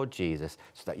to the Lord Jesus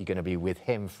so that you're going to be with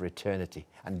him for eternity.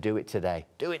 And do it today.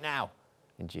 Do it now.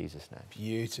 In Jesus' name.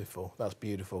 Beautiful. That's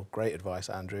beautiful. Great advice,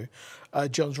 Andrew.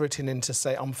 John's written in to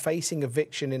say, I'm facing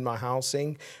eviction in my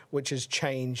housing, which has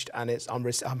changed, and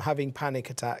I'm having panic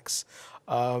attacks,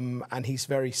 and he's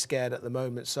very scared at the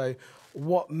moment. So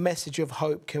what message of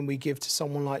hope can we give to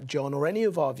someone like John or any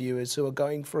of our viewers who are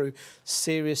going through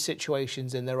serious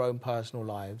situations in their own personal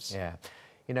lives? Yeah.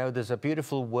 You know, there's a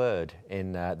beautiful word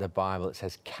in the Bible that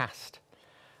says cast.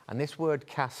 And this word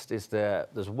cast is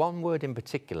there's one word in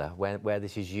particular where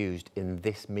this is used in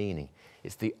this meaning.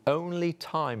 It's the only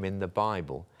time in the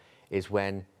Bible is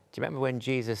when, do you remember when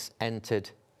Jesus entered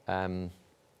on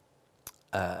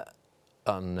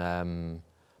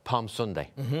Palm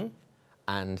Sunday?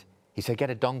 And he said, get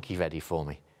a donkey ready for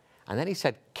me. And then he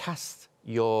said, cast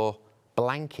your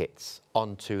blankets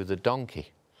onto the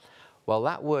donkey. Well,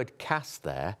 that word cast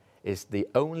there is the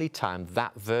only time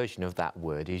that version of that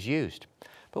word is used.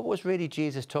 But what was really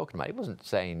Jesus talking about? He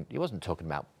wasn't talking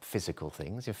about physical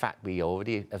things. In fact, we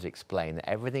already have explained that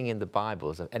everything in the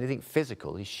Bible, anything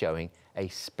physical, is showing a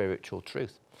spiritual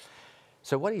truth.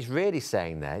 So what he's really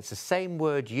saying there, it's the same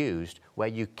word used where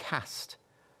you cast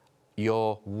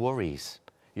your worries,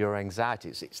 your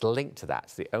anxieties. It's linked to that.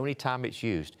 It's the only time it's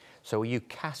used. So you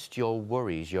cast your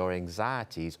worries, your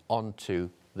anxieties onto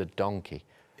the donkey.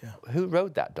 Yeah. Who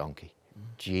rode that donkey?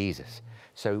 Jesus.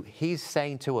 So he's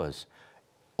saying to us,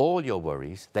 all your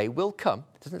worries, they will come.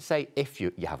 It doesn't say if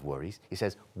you have worries. He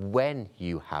says when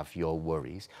you have your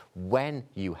worries, when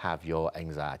you have your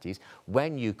anxieties,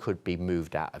 when you could be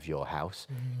moved out of your house,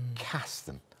 cast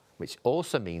them, which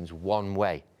also means one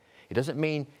way. It doesn't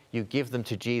mean you give them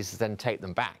to Jesus and take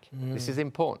them back. This is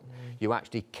important. You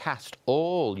actually cast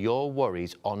all your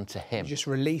worries onto him. You just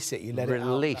release it. You let it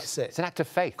out. That's it. It's an act of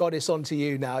faith. God, it's onto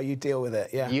you now. You deal with it.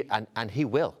 Yeah. And he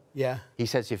will. Yeah. He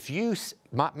says,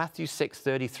 Matthew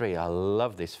 6:33, I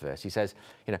love this verse. He says,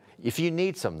 you know, if you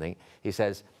need something, he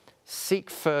says, seek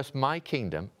first my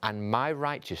kingdom and my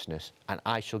righteousness, and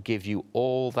I shall give you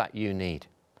all that you need.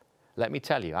 Let me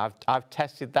tell you, I've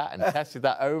tested that and tested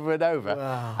that over and over,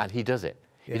 and he does it.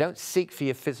 Yeah. You don't seek for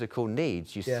your physical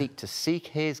needs. You seek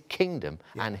his kingdom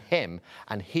and him,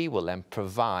 and he will then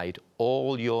provide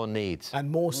all your needs.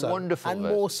 And more so. Wonderful and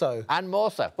verse. More so. And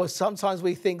more so. Well, sometimes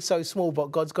we think so small,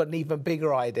 but God's got an even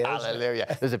bigger idea.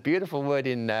 Hallelujah. There's a beautiful word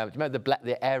in, remember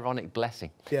the Aaronic blessing?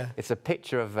 Yeah. It's a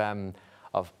picture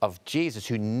of Jesus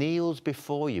who kneels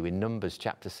before you in Numbers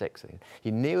chapter 6. He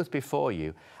kneels before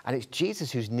you, and it's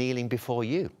Jesus who's kneeling before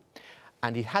you.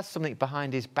 And he has something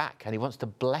behind his back, and he wants to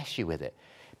bless you with it.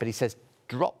 But he says,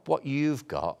 drop what you've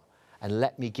got and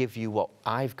let me give you what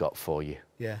I've got for you.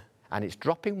 Yeah. And it's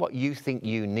dropping what you think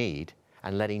you need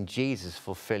and letting Jesus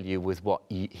fulfill you with what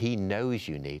he knows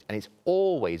you need. And it's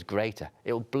always greater.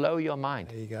 It'll blow your mind.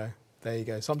 There you go. There you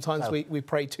go. Sometimes we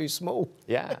pray too small.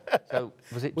 Yeah. So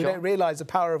was it John? We don't realise the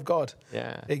power of God.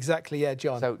 Yeah. Exactly, yeah,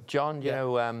 John. So John, you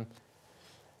know,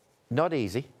 not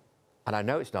easy. And I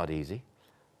know it's not easy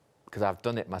because I've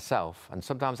done it myself. And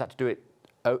sometimes I have to do it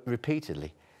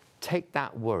repeatedly. Take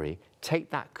that worry, take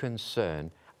that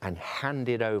concern and hand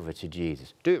it over to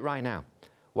Jesus. Do it right now.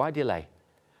 Why delay?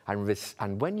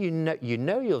 And when you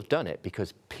know you've done it,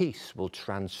 because peace will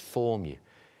transform you.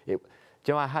 Do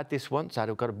you know, I had this once.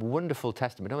 I've got a wonderful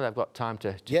testimony. I don't know if I've got time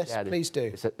to yes, share this. Please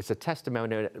do. It's a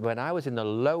testimony when I was in the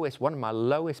lowest, one of my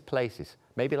lowest places,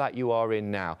 maybe like you are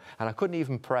in now, and I couldn't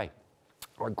even pray.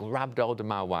 I grabbed hold of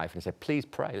my wife and said, please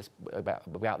pray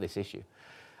about this issue.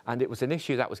 And it was an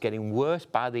issue that was getting worse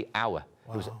by the hour.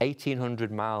 Wow. It was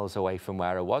 1,800 miles away from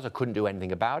where I was. I couldn't do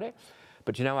anything about it.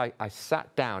 But, you know, I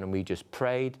sat down and we just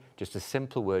prayed, just a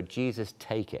simple word, Jesus,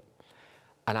 take it.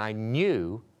 And I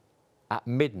knew at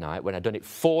midnight, when I'd done it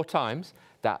 4 times,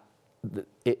 that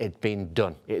it had been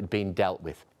done. It had been dealt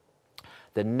with.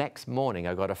 The next morning,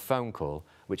 I got a phone call,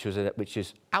 which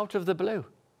is out of the blue,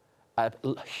 a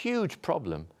huge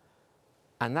problem.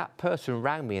 And that person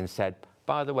rang me and said,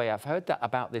 by the way, I've heard that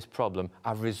about this problem.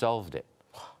 I've resolved it.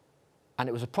 And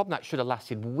it was a problem that should have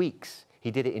lasted weeks. He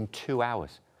did it in 2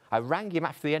 hours. I rang him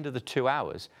after the end of the 2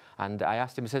 hours, and I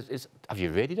asked him, he says, have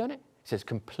you really done it? He says,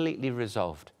 completely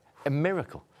resolved. A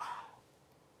miracle.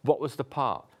 What was the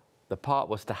part? The part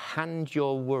was to hand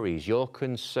your worries, your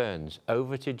concerns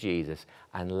over to Jesus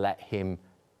and let him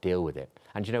deal with it.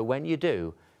 And you know, when you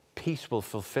do, peace will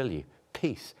fulfill you.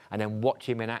 Peace. And then watch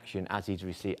him in action as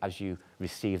you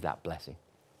receive that blessing.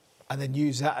 And then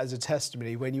use that as a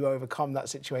testimony when you overcome that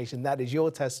situation. That is your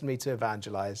testimony to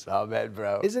evangelize. Amen,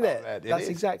 bro. Isn't it? Amen. That's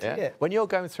exactly it. When you're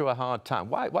going through a hard time,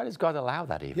 why does God allow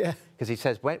that even? Yeah. Because he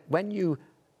says when you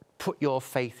put your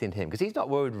faith in him, because he's not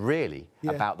worried really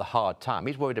about the hard time.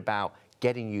 He's worried about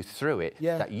getting you through it,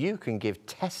 that you can give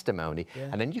testimony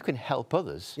and then you can help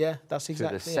others that's exactly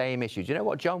through the same issue. Do you know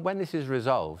what, John? When this is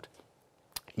resolved,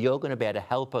 you're going to be able to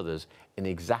help others in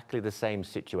exactly the same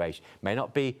situation. It may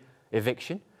not be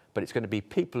eviction, but it's going to be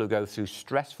people who go through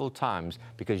stressful times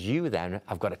because you then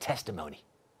have got a testimony.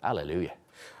 Hallelujah.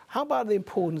 How about the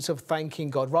importance of thanking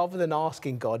God? Rather than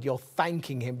asking God, you're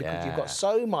thanking him because you've got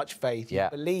so much faith. You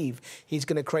believe he's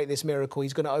going to create this miracle.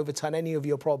 He's going to overturn any of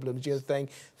your problems. You're saying,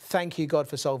 thank you, God,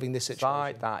 for solving this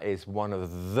situation. That is one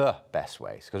of the best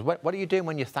ways. Because what are you doing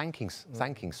when you're thanking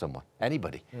someone,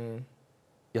 anybody?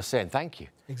 You're saying thank you.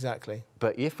 Exactly.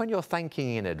 But when you're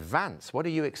thanking in advance, what are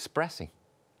you expressing?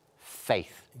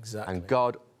 Faith. Exactly. And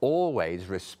God always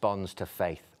responds to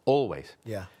faith. Always.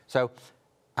 Yeah. So,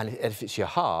 and if it's your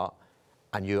heart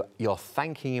and you're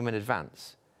thanking him in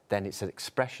advance, then it's an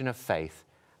expression of faith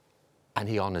and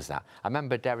he honours that. I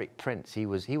remember Derek Prince, he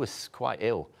was quite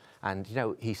ill. And, you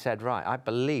know, he said, right, I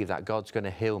believe that God's going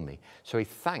to heal me. So he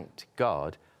thanked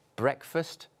God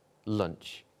breakfast,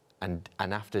 lunch and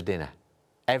after dinner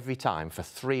every time for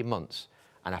 3 months.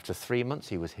 And after 3 months,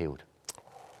 he was healed.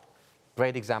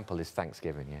 Great example is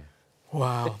Thanksgiving,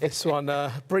 Wow, this one,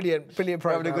 brilliant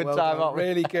program. Having a good time, aren't we?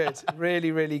 Really good,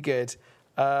 really good.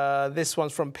 This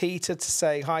one's from Peter to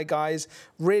say, hi guys,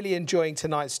 really enjoying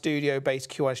tonight's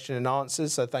studio-based question and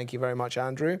answers, so thank you very much,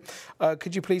 Andrew.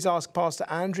 Could you please ask Pastor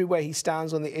Andrew where he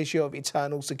stands on the issue of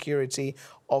eternal security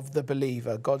of the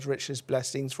believer? God's richest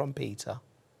blessings from Peter.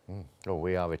 Oh,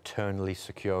 we are eternally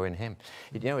secure in him.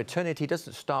 You know, eternity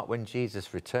doesn't start when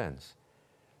Jesus returns.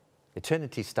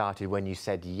 Eternity started when you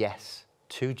said yes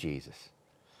to Jesus.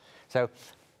 So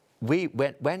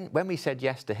when we said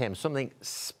yes to him, something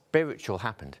spiritual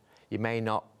happened. You may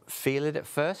not feel it at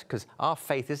first because our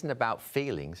faith isn't about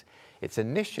feelings. It's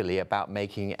initially about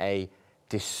making a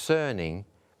discerning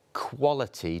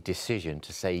quality decision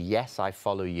to say, yes, I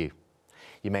follow you.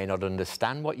 You may not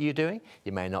understand what you're doing.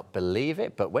 You may not believe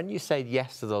it. But when you say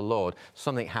yes to the Lord,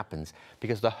 something happens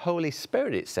because the Holy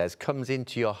Spirit, it says, comes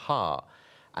into your heart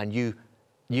and you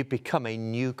become a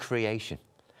new creation.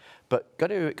 But got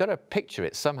to picture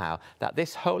it somehow that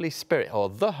this Holy Spirit or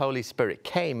the Holy Spirit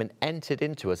came and entered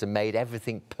into us and made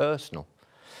everything personal.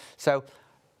 So,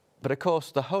 but of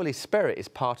course, the Holy Spirit is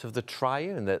part of the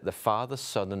triune, the Father,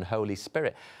 Son, and Holy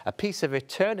Spirit. A piece of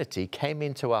eternity came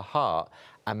into our heart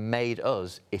and made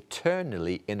us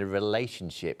eternally in a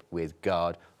relationship with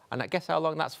God. And I guess how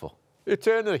long that's for?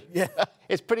 Eternally. Yeah.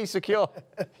 It's pretty secure.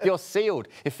 You're sealed.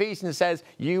 Ephesians says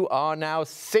you are now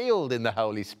sealed in the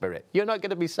Holy Spirit. You're not going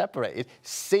to be separated.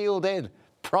 Sealed in.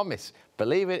 promise.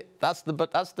 Believe it. That's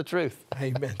the truth.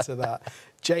 Amen to that.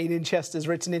 Jane in Chester's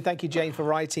written in. Thank you, Jane, for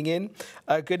writing in.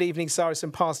 Good evening, Cyrus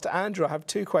and Pastor Andrew. I have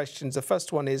two questions. The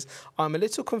first one is, I'm a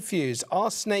little confused.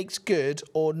 Are snakes good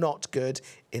or not good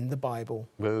in the Bible?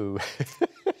 Ooh.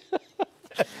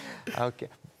 Okay.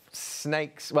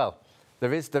 Snakes, well,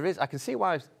 there is, I can see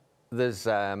why there's,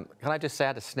 can I just say I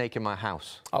had a snake in my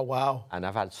house? Oh, wow. And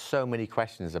I've had so many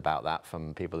questions about that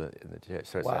from people in the church.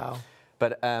 So wow.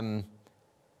 But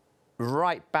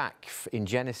right back in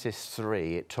Genesis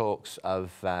 3, it talks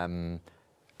of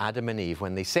Adam and Eve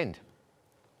when they sinned.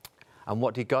 And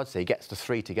what did God say? He gets the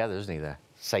three together, doesn't he, there?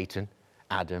 Satan,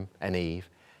 Adam and Eve.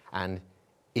 And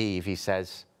Eve, he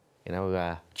says, you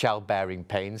know, childbearing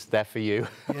pains, they're for you.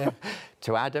 Yeah.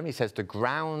 To Adam, he says, the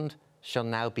ground shall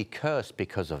now be cursed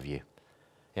because of you.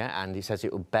 Yeah, and he says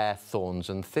it will bear thorns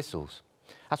and thistles.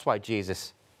 That's why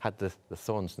Jesus had the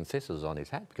thorns and thistles on his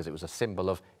head, because it was a symbol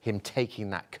of him taking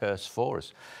that curse for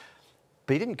us.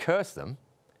 But he didn't curse them,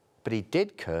 but he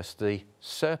did curse the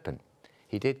serpent.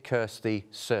 He did curse the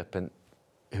serpent,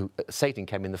 Satan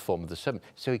came in the form of the serpent,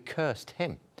 so he cursed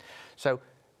him. So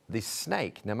the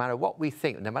snake, no matter what we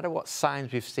think, no matter what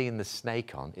signs we've seen the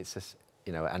snake on, it's a,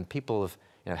 you know, and people have,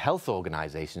 you know, health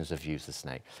organizations have used the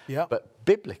snake. Yeah. But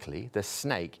biblically, the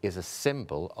snake is a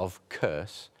symbol of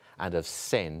curse and of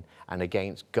sin and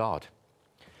against God.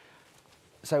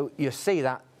 So you see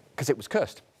that because it was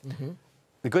cursed. Mm-hmm.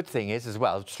 The good thing is as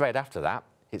well, straight after that,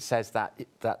 it says that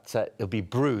it'll be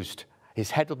bruised.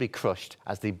 His head will be crushed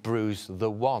as they bruise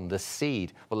the one, the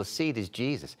seed. Well, the seed is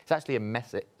Jesus. It's actually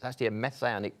a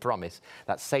messianic promise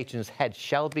that Satan's head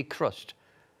shall be crushed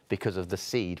because of the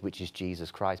seed, which is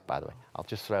Jesus Christ, by the way. I'll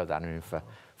just throw that in for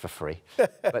free.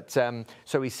 But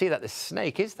so we see that the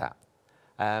snake is that.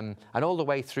 And all the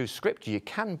way through Scripture, you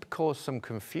can cause some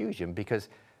confusion because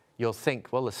you'll think,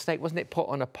 well, the snake, wasn't it put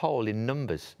on a pole in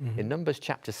Numbers? Mm-hmm. In Numbers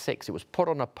chapter 6, it was put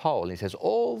on a pole. And it says,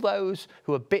 all those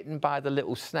who are bitten by the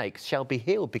little snakes shall be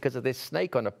healed because of this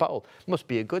snake on a pole. Must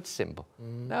be a good symbol.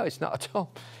 Mm. No, it's not at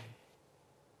all.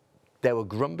 They were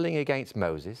grumbling against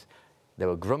Moses. They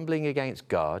were grumbling against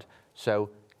God. So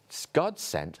God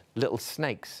sent little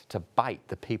snakes to bite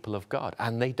the people of God,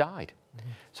 and they died. Mm-hmm.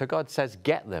 So God says,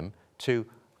 get them to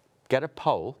get a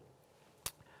pole,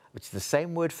 which is the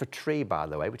same word for tree, by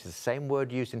the way, which is the same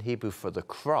word used in Hebrew for the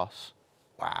cross.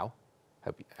 Wow.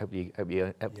 Hope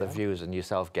the viewers and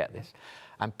yourself get this.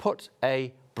 And put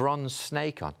a bronze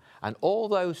snake on, and all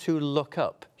those who look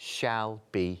up shall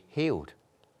be healed.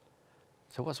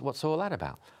 So what's all that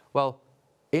about? Well,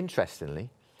 interestingly,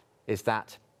 is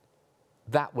that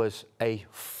was a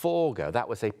forego, that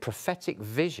was a prophetic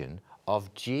vision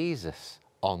of Jesus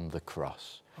on the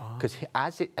cross. Because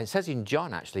it says in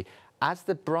John, actually, as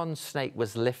the bronze snake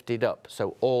was lifted up,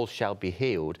 so all shall be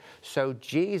healed, so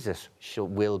Jesus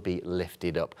will be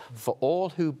lifted up. For all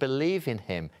who believe in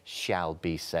him shall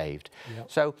be saved.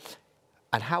 Yep. So,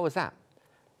 and how was that?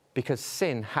 Because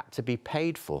sin had to be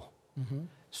paid for. Mm-hmm.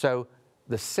 So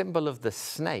the symbol of the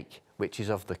snake, which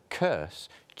is of the curse,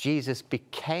 Jesus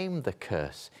became the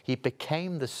curse. He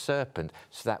became the serpent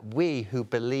so that we who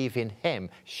believe in him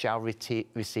shall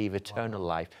receive eternal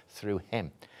life through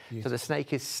him. Yes. So the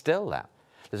snake is still that.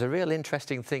 There's a real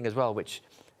interesting thing as well, which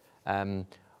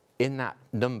in that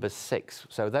Numbers 6,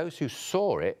 so those who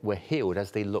saw it were healed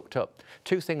as they looked up.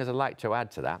 Two things I'd like to add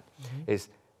to that is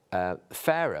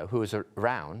Pharaoh, who was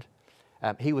around,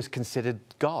 he was considered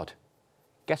God.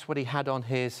 Guess what he had on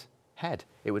his head?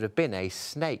 It would have been a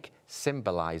snake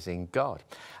symbolizing God.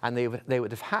 And they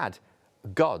would have had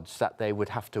gods that they would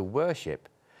have to worship.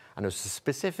 And there was a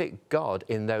specific god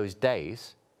in those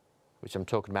days, which I'm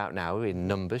talking about now in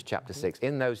Numbers chapter 6.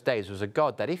 In those days was a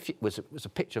god that if it was a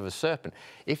picture of a serpent.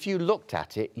 If you looked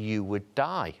at it, you would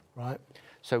die. Right.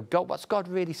 So God, what's God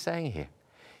really saying here?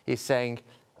 He's saying,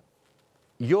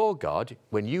 your God,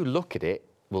 when you look at it,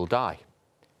 will die.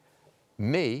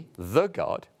 Me, the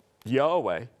God,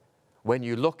 Yahweh, when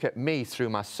you look at me through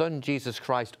my son Jesus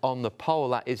Christ on the pole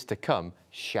that is to come,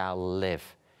 shall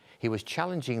live. He was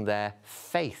challenging their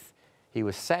faith. He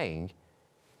was saying,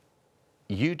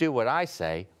 you do what I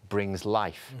say brings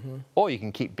life. Mm-hmm. Or you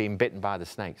can keep being bitten by the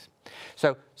snakes.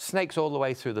 So snakes all the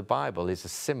way through the Bible is a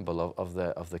symbol of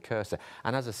the curse.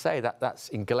 And as I say, that's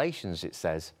in Galatians it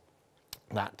says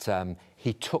that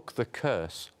he took the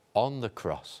curse on the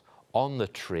cross, on the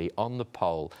tree, on the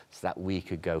pole, so that we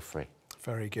could go free.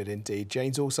 Very good indeed.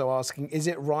 Jane's also asking, is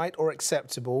it right or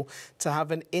acceptable to have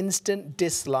an instant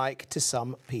dislike to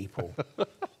some people?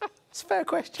 It's a fair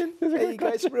question. There you go.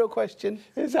 It's a real question.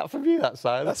 Is that from you, that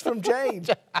side? That's from Jane.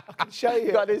 I can show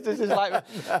you. God, this is like...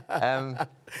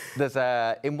 there's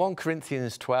in 1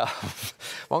 Corinthians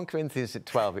 12, 1 Corinthians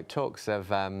 12, it talks of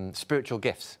spiritual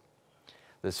gifts.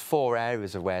 There's 4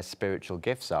 areas of where spiritual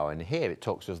gifts are, and here it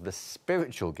talks of the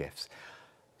spiritual gifts.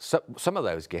 So, some of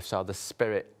those gifts are the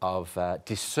spirit of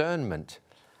discernment.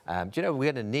 Do you know,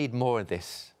 we're going to need more of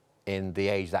this in the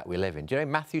age that we live in. Do you know,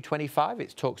 in Matthew 25,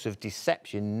 it talks of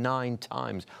deception 9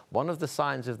 times. One of the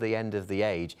signs of the end of the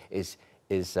age is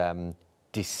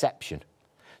deception.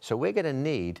 So we're going to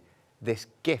need this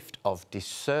gift of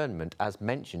discernment as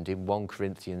mentioned in 1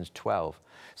 Corinthians 12.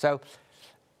 So,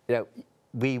 you know,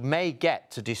 we may get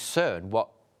to discern what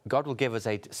God will give us,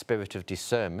 a spirit of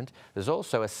discernment. There's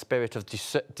also a spirit of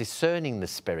discerning the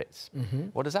spirits.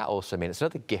 What does that also mean? It's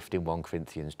another gift in 1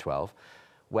 Corinthians 12,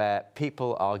 where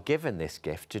people are given this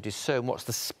gift to discern what's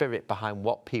the spirit behind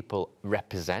what people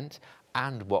represent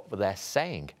and what they're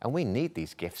saying. And we need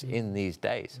these gifts in these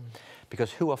days,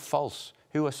 because who are false?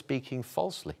 Who are speaking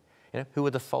falsely? You know, who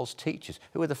are the false teachers?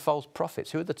 Who are the false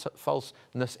prophets? Who are the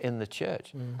falseness in the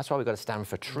church? That's why we've got to stand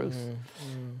for truth.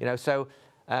 You know, so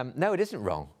no, it isn't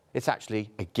wrong. It's actually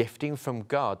a gifting from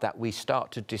God that we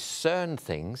start to discern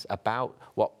things about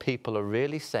what people are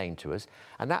really saying to us,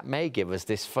 and that may give us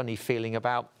this funny feeling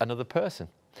about another person.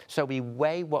 So we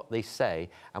weigh what they say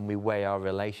and we weigh our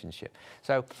relationship.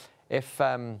 So if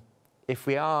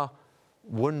we are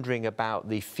wondering about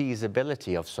the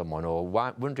feasibility of someone, or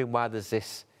wondering why there's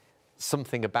this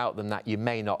something about them that you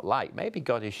may not like, maybe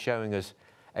God is showing us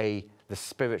the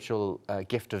spiritual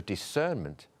gift of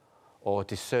discernment, or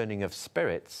discerning of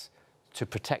spirits, to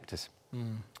protect us.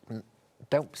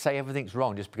 Don't say everything's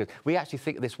wrong just because... We actually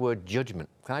think of this word judgment.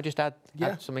 Can I just add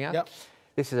something else?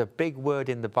 This is a big word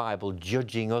in the Bible,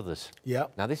 judging others.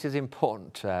 Now, this is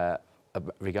important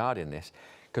regarding this,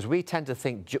 because we tend to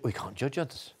think we can't judge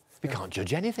others. We can't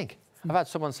judge anything. I've had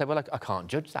someone say, well, I can't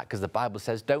judge that because the Bible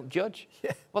says don't judge.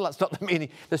 Well, that's not the meaning.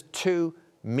 There's 2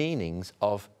 meanings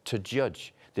of to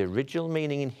judge. The original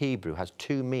meaning in Hebrew has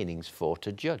 2 meanings for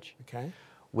to judge.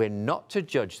 We're not to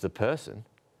judge the person,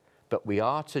 but we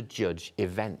are to judge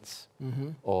events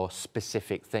or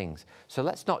specific things. So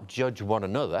let's not judge one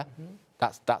another.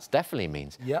 That's definitely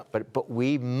means. But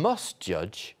we must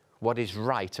judge what is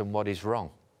right and what is wrong.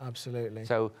 Absolutely.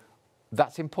 So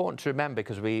that's important to remember,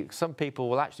 because some people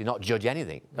will actually not judge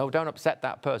anything. No, don't upset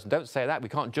that person. Don't say that. We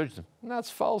can't judge them. No, that's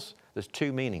false. There's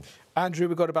 2 meanings. Andrew,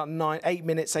 we've got about 8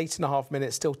 minutes, 8.5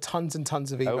 minutes, still tons and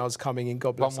tons of emails coming in.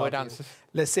 God bless. One-word answers.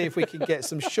 Let's see if we can get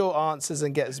some short answers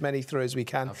and get as many through as we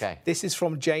can. This is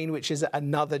from Jane, which is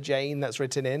another Jane that's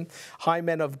written in. Hi,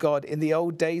 men of God. In the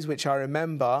old days, which I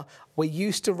remember, we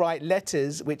used to write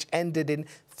letters which ended in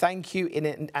thank you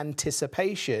in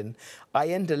anticipation. I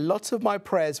end a lot of my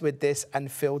prayers with this and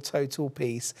feel total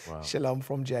peace. Shalom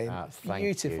from Jane.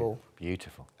 Beautiful.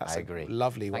 Beautiful. That's I agree.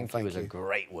 Lovely one. Thank you is a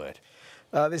great word.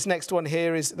 This next one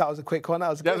here is, that was a quick one. That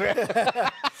was good.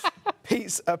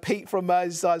 Pete from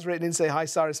Merseyside has written in, say, hi,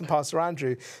 Cyrus and Pastor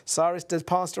Andrew. Cyrus, does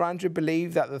Pastor Andrew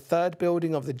believe that the 3rd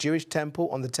building of the Jewish temple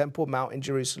on the Temple Mount in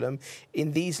Jerusalem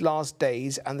in these last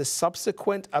days and the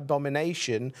subsequent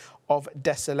abomination of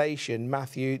desolation,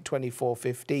 Matthew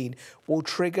 24:15, will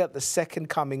trigger the second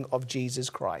coming of Jesus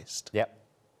Christ? Yep.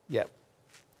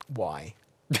 Why?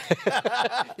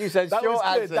 You said that short was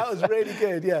good. answers. That was really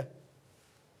good, yeah.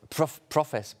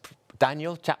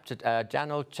 Daniel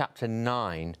chapter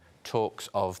 9 talks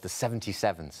of the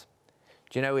 77s.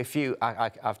 Do you know,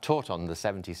 I've taught on the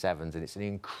 77s, and it's an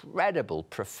incredible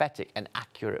prophetic and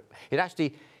accurate... It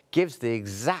actually gives the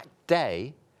exact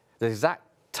day, the exact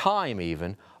time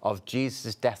even, of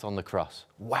Jesus' death on the cross.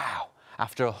 Wow!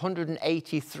 After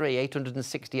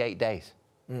 868 days.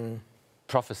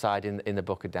 Prophesied in the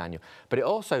book of Daniel. But it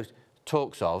also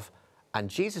talks of, and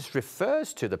Jesus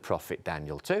refers to the prophet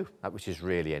Daniel too, which is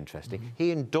really interesting.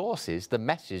 He endorses the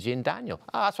message in Daniel.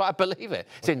 That's why I believe it.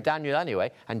 It's in Daniel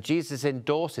anyway, and Jesus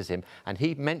endorses him, and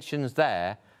he mentions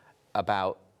there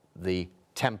about the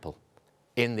temple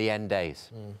in the end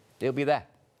days. It'll be there.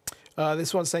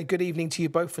 This one's saying, good evening to you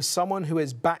both. For someone who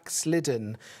is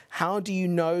backslidden, how do you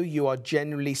know you are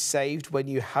genuinely saved when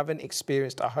you haven't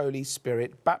experienced a Holy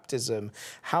Spirit baptism?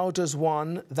 How does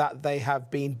one that they have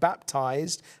been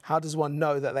baptized, how does one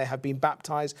know that they have been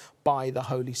baptized by the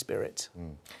Holy Spirit?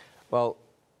 Well,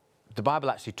 the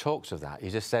Bible actually talks of that. It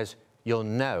just says, you'll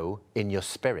know in your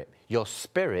spirit. Your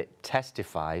spirit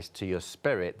testifies to your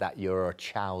spirit that you're a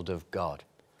child of God.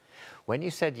 When you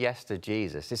said yes to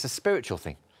Jesus, it's a spiritual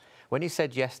thing. When you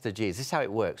said yes to Jesus, this is how it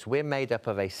works. We're made up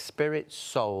of a spirit,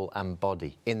 soul, and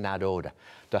body in that order.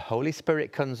 The Holy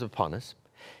Spirit comes upon us.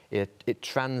 It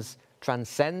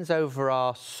transcends over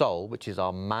our soul, which is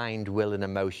our mind, will, and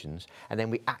emotions, and then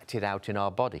we act it out in our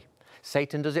body.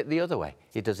 Satan does it the other way.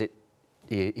 He does it.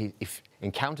 He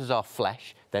encounters our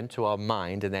flesh, then to our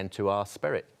mind, and then to our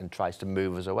spirit, and tries to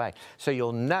move us away. So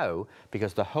you'll know,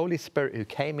 because the Holy Spirit who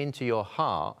came into your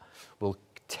heart will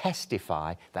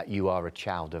testify that you are a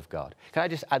child of God. Can I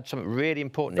just add something really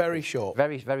important? Very short.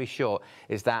 Very, very short,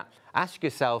 is that ask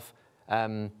yourself,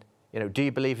 do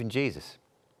you believe in Jesus?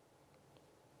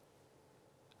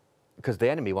 Because the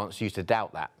enemy wants you to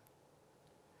doubt that.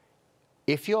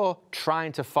 If you're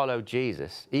trying to follow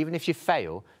Jesus, even if you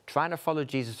fail, trying to follow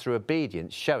Jesus through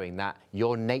obedience, showing that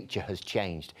your nature has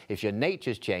changed. If your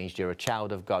nature's changed, you're a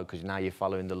child of God because now you're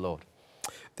following the Lord.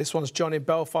 This one's John in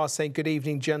Belfast saying, good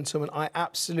evening, gentlemen. I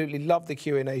absolutely love the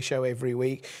Q&A show every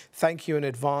week. Thank you in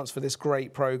advance for this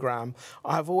great programme.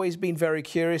 I have always been very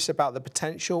curious about the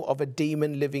potential of a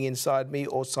demon living inside me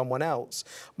or someone else.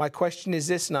 My question is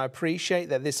this, and I appreciate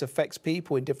that this affects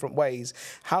people in different ways.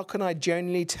 How can I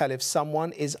genuinely tell if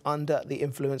someone is under the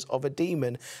influence of a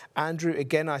demon? Andrew,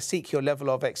 again, I seek your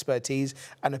level of expertise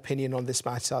and opinion on this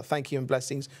matter. Thank you and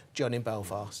blessings. John in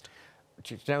Belfast.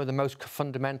 Do you know the most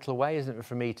fundamental way isn't it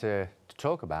for me to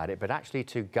talk about it, but actually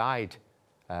to guide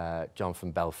John from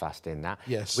Belfast in that?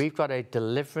 Yes. We've got a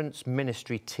deliverance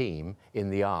ministry team in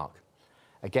the Ark.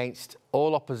 Against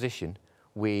all opposition,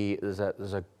 there's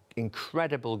an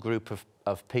incredible group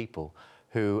of people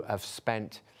who have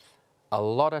spent a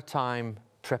lot of time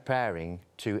preparing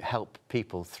to help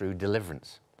people through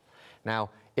deliverance. Now,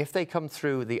 if they come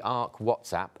through the Ark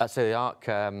the Ark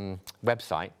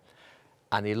website,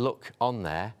 and you look on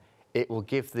there, it will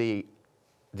give the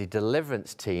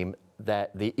deliverance team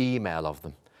the email of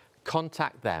them.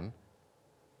 Contact them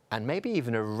and maybe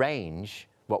even arrange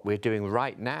what we're doing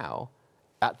right now.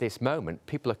 At this moment,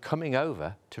 people are coming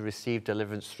over to receive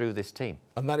deliverance through this team.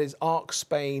 And that is Ark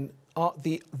Spain,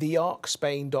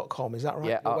 thearkspain.com, is that right?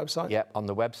 Yeah, the website? Yeah, on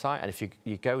the website. And if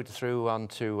you go through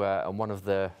onto on one of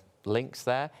the links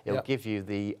there, it'll give you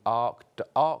the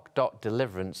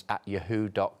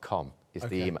ark.deliverance@yahoo.com. Is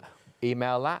the email.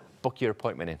 Email that, book your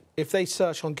appointment in. If they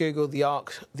search on Google the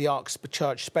Ark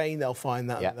Church Spain, they'll find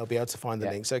that and they'll be able to find the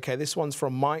links. Okay, this one's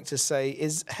from Mike to say,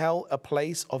 is hell a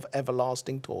place of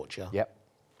everlasting torture? Yep.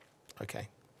 Okay.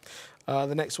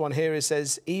 The next one here, it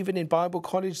says, even in Bible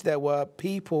college, there were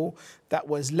people that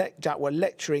were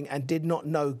lecturing and did not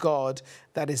know God.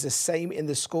 That is the same in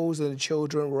the schools, and the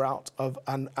children were out of,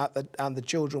 and the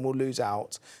children will lose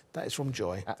out. That is from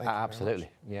Joy. Thank you absolutely.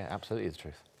 Yeah, absolutely the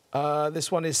truth. This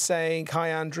one is saying, hi,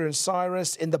 Andrew and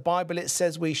Cyrus. In the Bible, it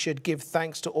says we should give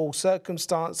thanks to all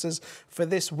circumstances for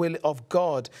this will of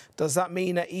God. Does that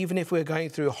mean that even if we're going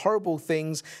through horrible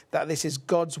things, that this is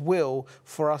God's will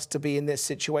for us to be in this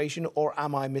situation, or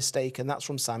am I mistaken? That's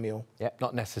from Samuel. Yep,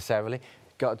 not necessarily.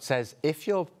 God says, if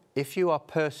you are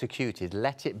persecuted,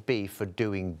 let it be for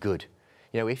doing good.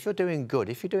 You know, if you're doing good,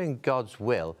 if you're doing God's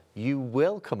will, you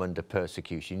will come under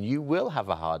persecution. You will have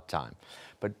a hard time.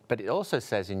 But it also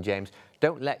says in James,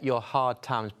 don't let your hard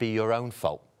times be your own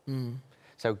fault.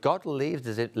 So God will lead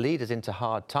us into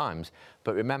hard times,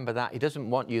 but remember that He doesn't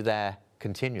want you there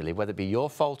continually, whether it be your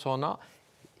fault or not.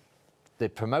 The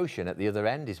promotion at the other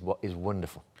end is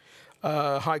wonderful.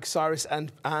 Hi, Cyrus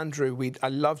and Andrew. I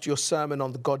loved your sermon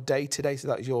on the God Day today. So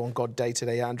that was your on God Day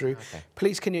today, Andrew. Okay.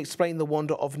 Please, can you explain the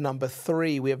wonder of number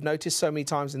 3? We have noticed so many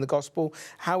times in the Gospel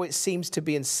how it seems to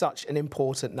be in such an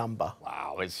important number.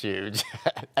 Wow, it's huge.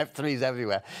 F3's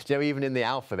everywhere. Do you know, even in the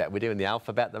alphabet, we're doing the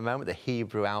alphabet at the moment, the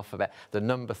Hebrew alphabet. The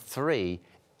number 3,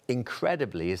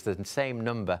 incredibly, is the same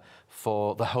number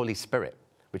for the Holy Spirit,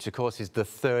 which of course is the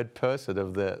third person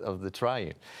of the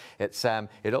triune.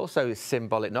 It also is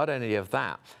symbolic not only of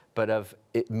that, but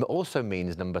it also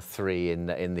means number 3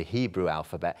 in the Hebrew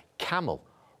alphabet, camel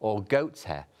or goat's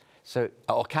hair,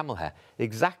 or camel hair.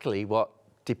 Exactly what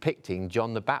depicting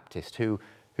John the Baptist, who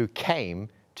came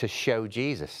to show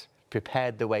Jesus,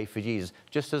 prepared the way for Jesus,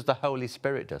 just as the Holy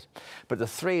Spirit does. But the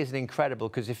 3 is incredible,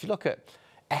 because if you look at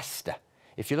Esther,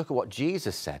 if you look at what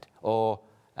Jesus said, or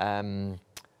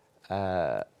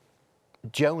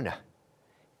Jonah.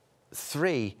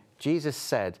 3, Jesus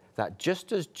said that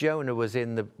just as Jonah was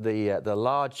in the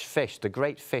large fish, the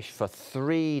great fish, for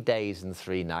 3 days and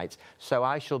 3 nights, so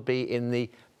I shall be in the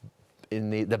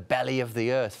belly of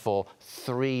the earth for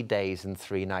 3 days and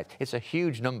 3 nights. It's a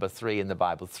huge number, 3 in the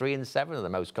Bible. 3 and 7 are the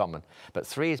most common, but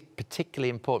 3 is particularly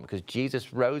important because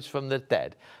Jesus rose from the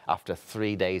dead after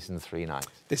 3 days and 3 nights.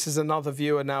 This is another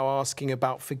viewer now asking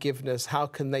about forgiveness. How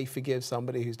can they forgive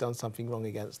somebody who's done something wrong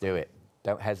against them? Do it.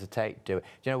 Don't hesitate. Do it.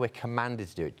 You know, we're commanded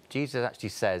to do it. Jesus actually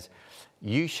says,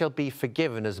 you shall be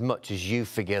forgiven as much as you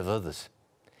forgive others.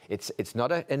 It's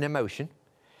not an emotion.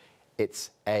 It's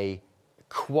a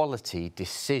quality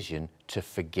decision to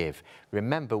forgive.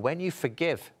 Remember, when you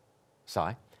forgive,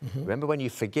 remember when you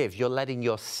forgive, you're letting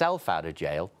yourself out of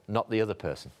jail, not the other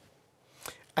person.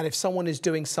 And if someone is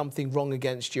doing something wrong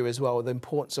against you as well, the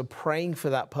importance of praying for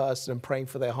that person and praying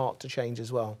for their heart to change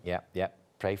as well. Yeah, yeah.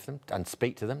 Pray for them and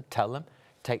speak to them. Tell them.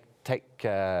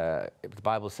 The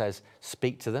Bible says,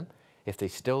 speak to them. If they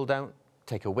still don't,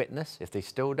 take a witness. If they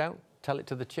still don't, tell it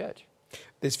to the church.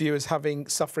 This viewer is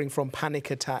suffering from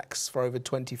panic attacks for over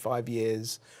 25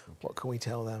 years. Okay. What can we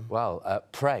tell them? Well,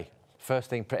 pray. First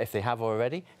thing, pray. If they haven't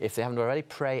already,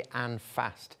 pray and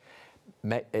fast.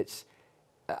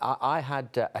 I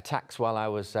had attacks while I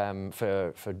was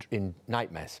in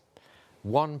nightmares.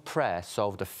 One prayer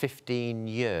solved a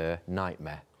 15-year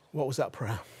nightmare. What was that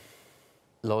prayer?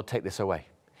 Lord, take this away.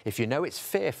 If you know it's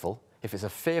fearful, if it's a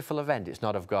fearful event, it's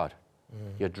not of God.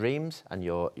 Your dreams and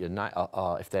your night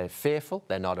if they're fearful,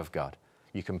 they're not of God.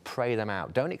 You can pray them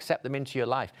out. Don't accept them into your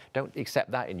life. Don't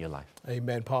accept that in your life.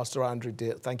 Amen. Pastor Andrew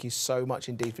Seale, thank you so much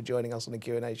indeed for joining us on the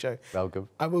Q&A show. Welcome.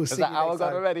 And we'll see you next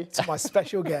time already? To my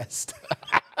special guest.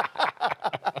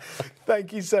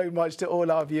 Thank you so much to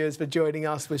all our viewers for joining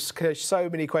us. We've so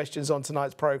many questions on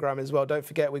tonight's programme as well. Don't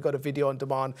forget, we've got a video on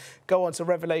demand. Go on to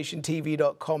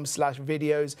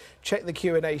revelationtv.com/videos. Check the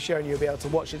Q&A show and you'll be able to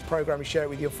watch this programme and share it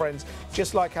with your friends.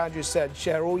 Just like Andrew said,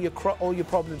 share all your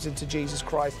problems into Jesus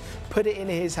Christ. Put it in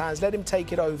his hands. Let him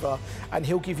take it over and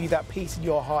he'll give you that peace in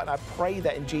your heart. And I pray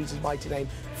that in Jesus' mighty name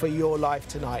for your life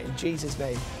tonight. In Jesus'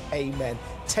 name, amen.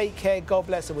 Take care. God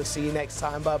bless and we'll see you next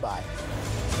time. Bye-bye.